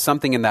 Yet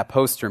something in that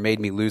poster made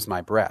me lose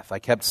my breath. I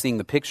kept seeing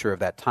the picture of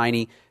that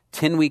tiny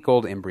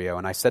 10-week-old embryo,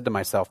 and I said to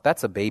myself,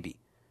 that's a baby.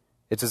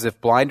 It's as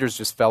if blinders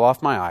just fell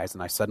off my eyes,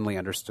 and I suddenly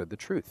understood the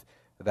truth.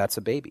 That's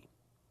a baby.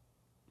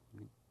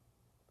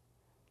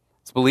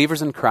 As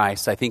believers in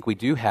Christ, I think we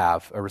do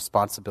have a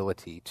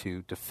responsibility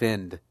to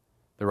defend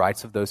the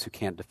rights of those who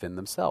can't defend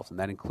themselves, and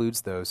that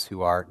includes those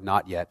who are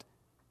not yet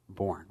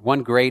born.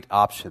 One great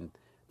option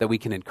that we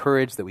can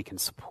encourage, that we can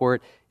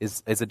support,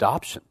 is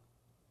adoption.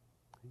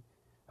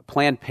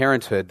 Planned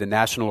Parenthood, the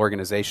national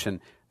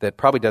organization that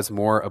probably does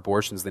more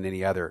abortions than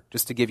any other,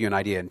 just to give you an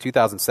idea, in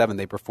 2007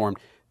 they performed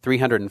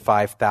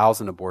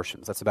 305,000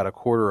 abortions. That's about a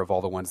quarter of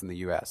all the ones in the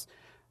U.S.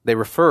 They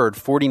referred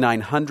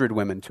 4,900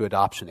 women to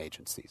adoption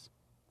agencies.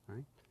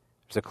 Right?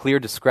 There's a clear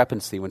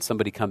discrepancy when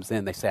somebody comes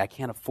in. They say, I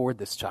can't afford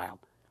this child.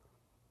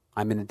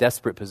 I'm in a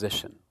desperate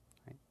position.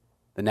 Right?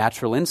 The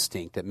natural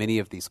instinct at many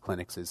of these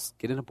clinics is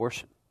get an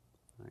abortion.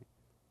 Right?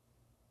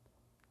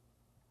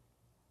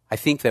 I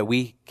think that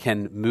we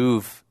can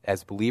move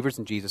as believers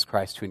in Jesus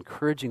Christ to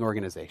encouraging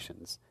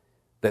organizations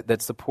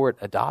that support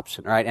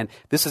adoption. All right? And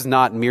this is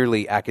not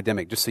merely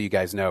academic, just so you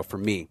guys know, for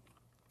me.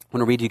 I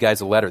want to read you guys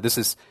a letter. This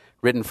is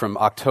written from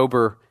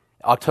October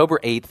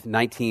 8th,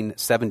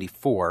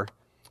 1974.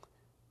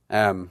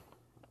 It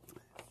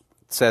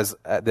says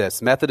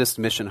this, Methodist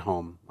Mission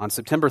Home. On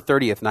September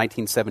 30th,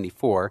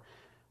 1974,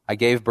 I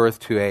gave birth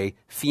to a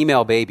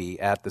female baby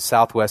at the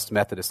Southwest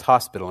Methodist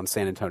Hospital in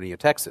San Antonio,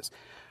 Texas.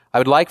 I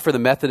would like for the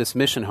Methodist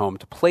Mission Home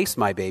to place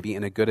my baby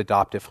in a good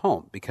adoptive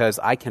home because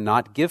I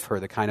cannot give her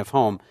the kind of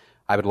home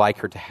I would like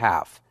her to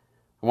have.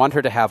 I want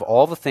her to have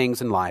all the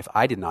things in life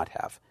I did not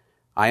have.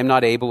 I am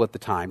not able at the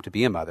time to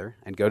be a mother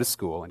and go to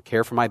school and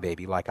care for my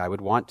baby like I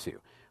would want to.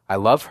 I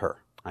love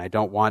her. I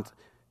don't want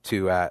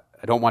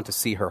to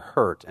see her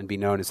hurt and be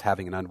known as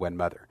having an unwed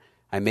mother.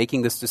 I'm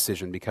making this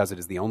decision because it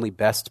is the only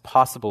best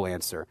possible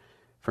answer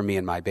for me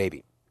and my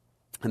baby.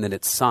 And then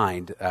it's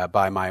signed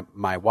by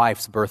my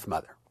wife's birth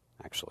mother,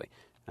 actually.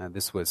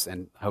 This was,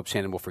 and I hope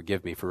Shannon will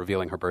forgive me for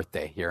revealing her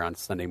birthday here on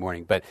Sunday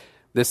morning, but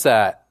this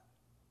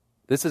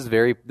is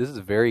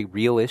a very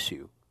real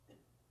issue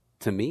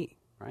to me.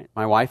 Right?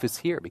 My wife is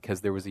here because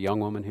there was a young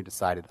woman who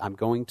decided, I'm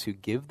going to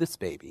give this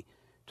baby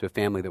to a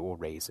family that will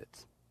raise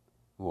it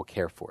and will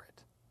care for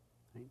it.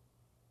 Right?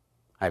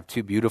 I have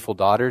 2 beautiful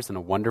daughters and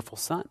a wonderful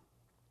son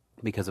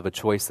because of a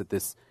choice that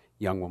this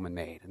young woman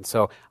made. And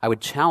so I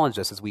would challenge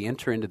us as we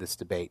enter into this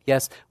debate.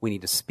 Yes, we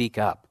need to speak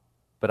up,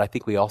 but I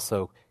think we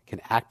also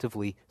can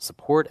actively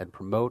support and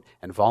promote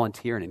and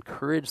volunteer and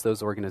encourage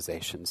those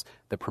organizations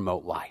that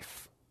promote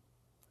life.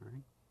 All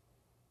right?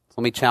 So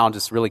let me challenge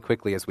us really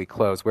quickly as we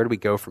close. Where do we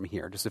go from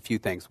here? Just a few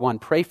things. 1,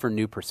 pray for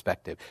new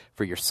perspective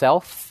for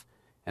yourself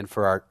and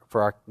for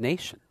our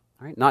nation.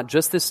 All right? Not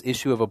just this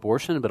issue of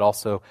abortion, but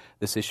also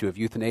this issue of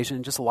euthanasia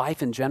and just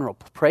life in general.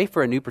 Pray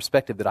for a new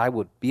perspective that I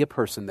would be a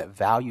person that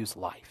values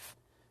life.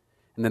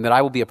 And then that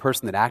I will be a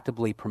person that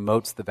actively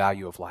promotes the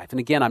value of life. And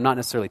again, I'm not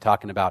necessarily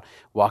talking about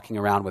walking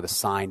around with a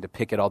sign to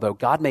picket, although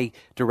God may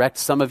direct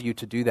some of you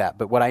to do that.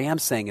 But what I am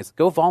saying is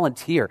go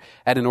volunteer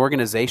at an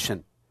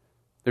organization.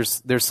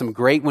 There's some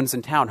great ones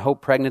in town, Hope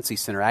Pregnancy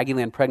Center,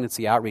 Aggieland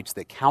Pregnancy Outreach,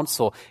 that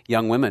counsel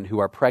young women who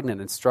are pregnant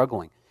and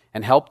struggling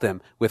and help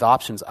them with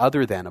options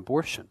other than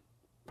abortion,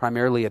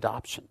 primarily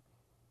adoption.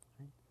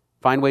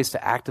 Find ways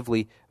to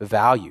actively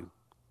value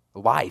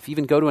life.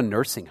 Even go to a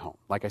nursing home,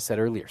 like I said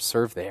earlier,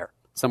 serve there,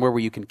 somewhere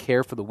where you can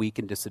care for the weak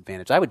and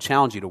disadvantaged. I would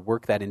challenge you to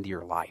work that into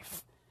your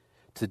life,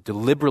 to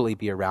deliberately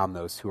be around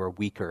those who are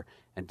weaker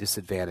and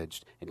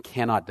disadvantaged and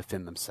cannot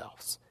defend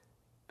themselves,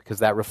 because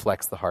that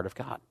reflects the heart of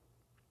God.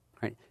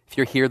 Right? If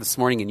you're here this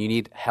morning and you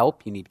need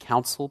help, you need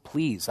counsel,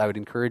 please, I would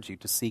encourage you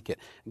to seek it.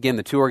 Again,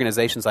 the 2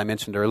 organizations I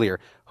mentioned earlier,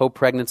 Hope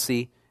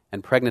Pregnancy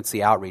and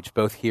Pregnancy Outreach,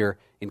 both here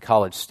in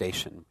College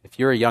Station. If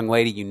you're a young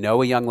lady, you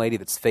know a young lady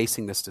that's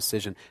facing this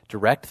decision,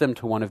 direct them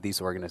to one of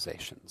these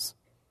organizations.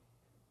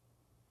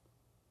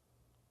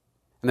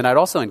 And then I'd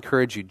also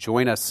encourage you,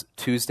 join us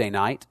Tuesday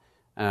night.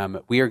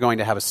 We are going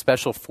to have a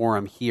special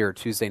forum here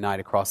Tuesday night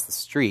across the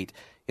street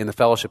in the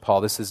fellowship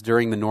hall. This is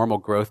during the normal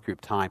growth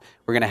group time.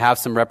 We're going to have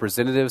some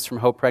representatives from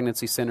Hope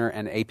Pregnancy Center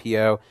and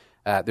APO.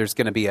 There's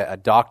going to be a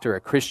doctor, a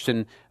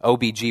Christian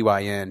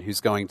OBGYN, who's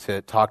going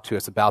to talk to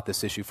us about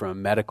this issue from a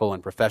medical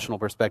and professional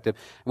perspective.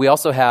 We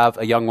also have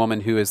a young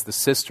woman who is the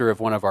sister of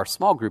one of our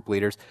small group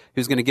leaders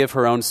who's going to give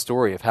her own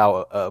story of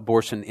how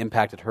abortion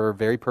impacted her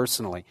very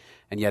personally,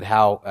 and yet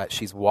how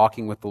she's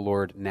walking with the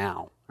Lord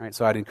now. All right,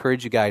 so I'd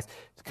encourage you guys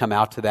to come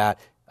out to that.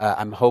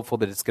 I'm hopeful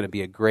that it's going to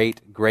be a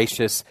great,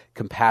 gracious,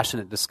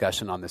 compassionate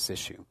discussion on this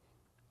issue.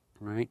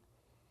 All right?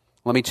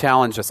 Let me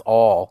challenge us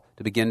all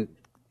to begin.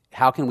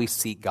 How can we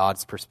seek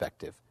God's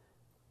perspective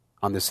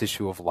on this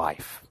issue of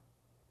life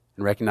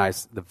and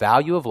recognize the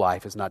value of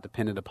life is not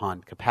dependent upon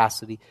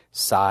capacity,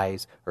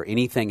 size, or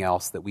anything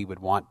else that we would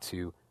want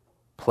to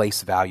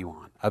place value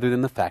on, other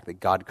than the fact that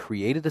God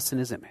created us in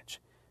His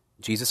image.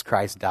 Jesus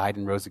Christ died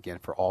and rose again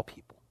for all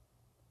people.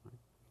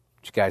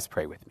 Would you guys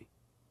pray with me?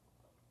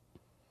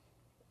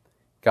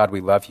 God,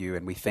 we love you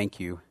and we thank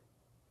you.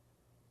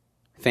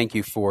 Thank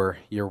you for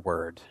your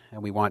word,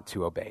 and we want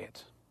to obey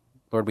it.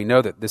 Lord, we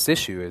know that this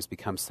issue has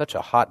become such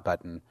a hot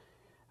button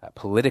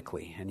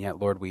politically, and yet,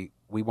 Lord, we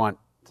want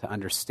to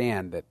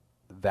understand that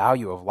the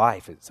value of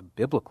life is a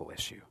biblical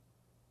issue,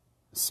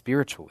 a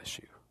spiritual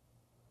issue.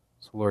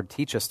 So, Lord,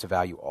 teach us to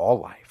value all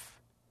life.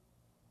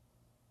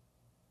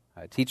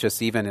 Teach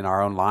us even in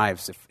our own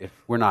lives, if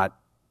we're not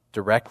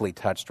directly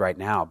touched right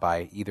now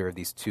by either of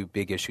these two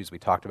big issues we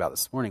talked about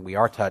this morning, we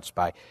are touched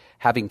by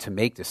having to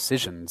make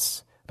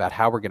decisions about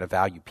how we're going to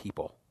value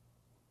people.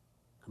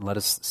 And let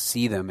us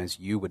see them as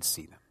you would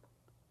see them.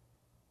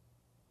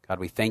 God,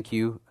 we thank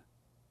you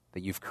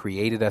that you've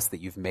created us,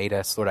 that you've made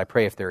us. Lord, I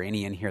pray if there are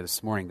any in here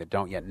this morning that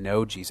don't yet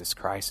know Jesus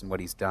Christ and what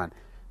he's done,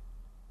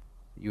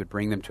 that you would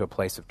bring them to a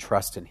place of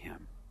trust in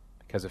him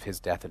because of his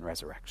death and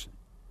resurrection.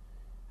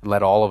 And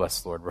let all of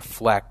us, Lord,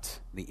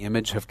 reflect the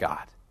image of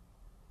God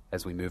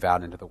as we move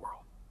out into the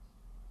world.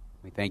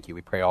 We thank you.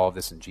 We pray all of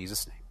this in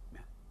Jesus' name.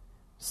 Amen.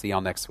 See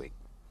y'all next week.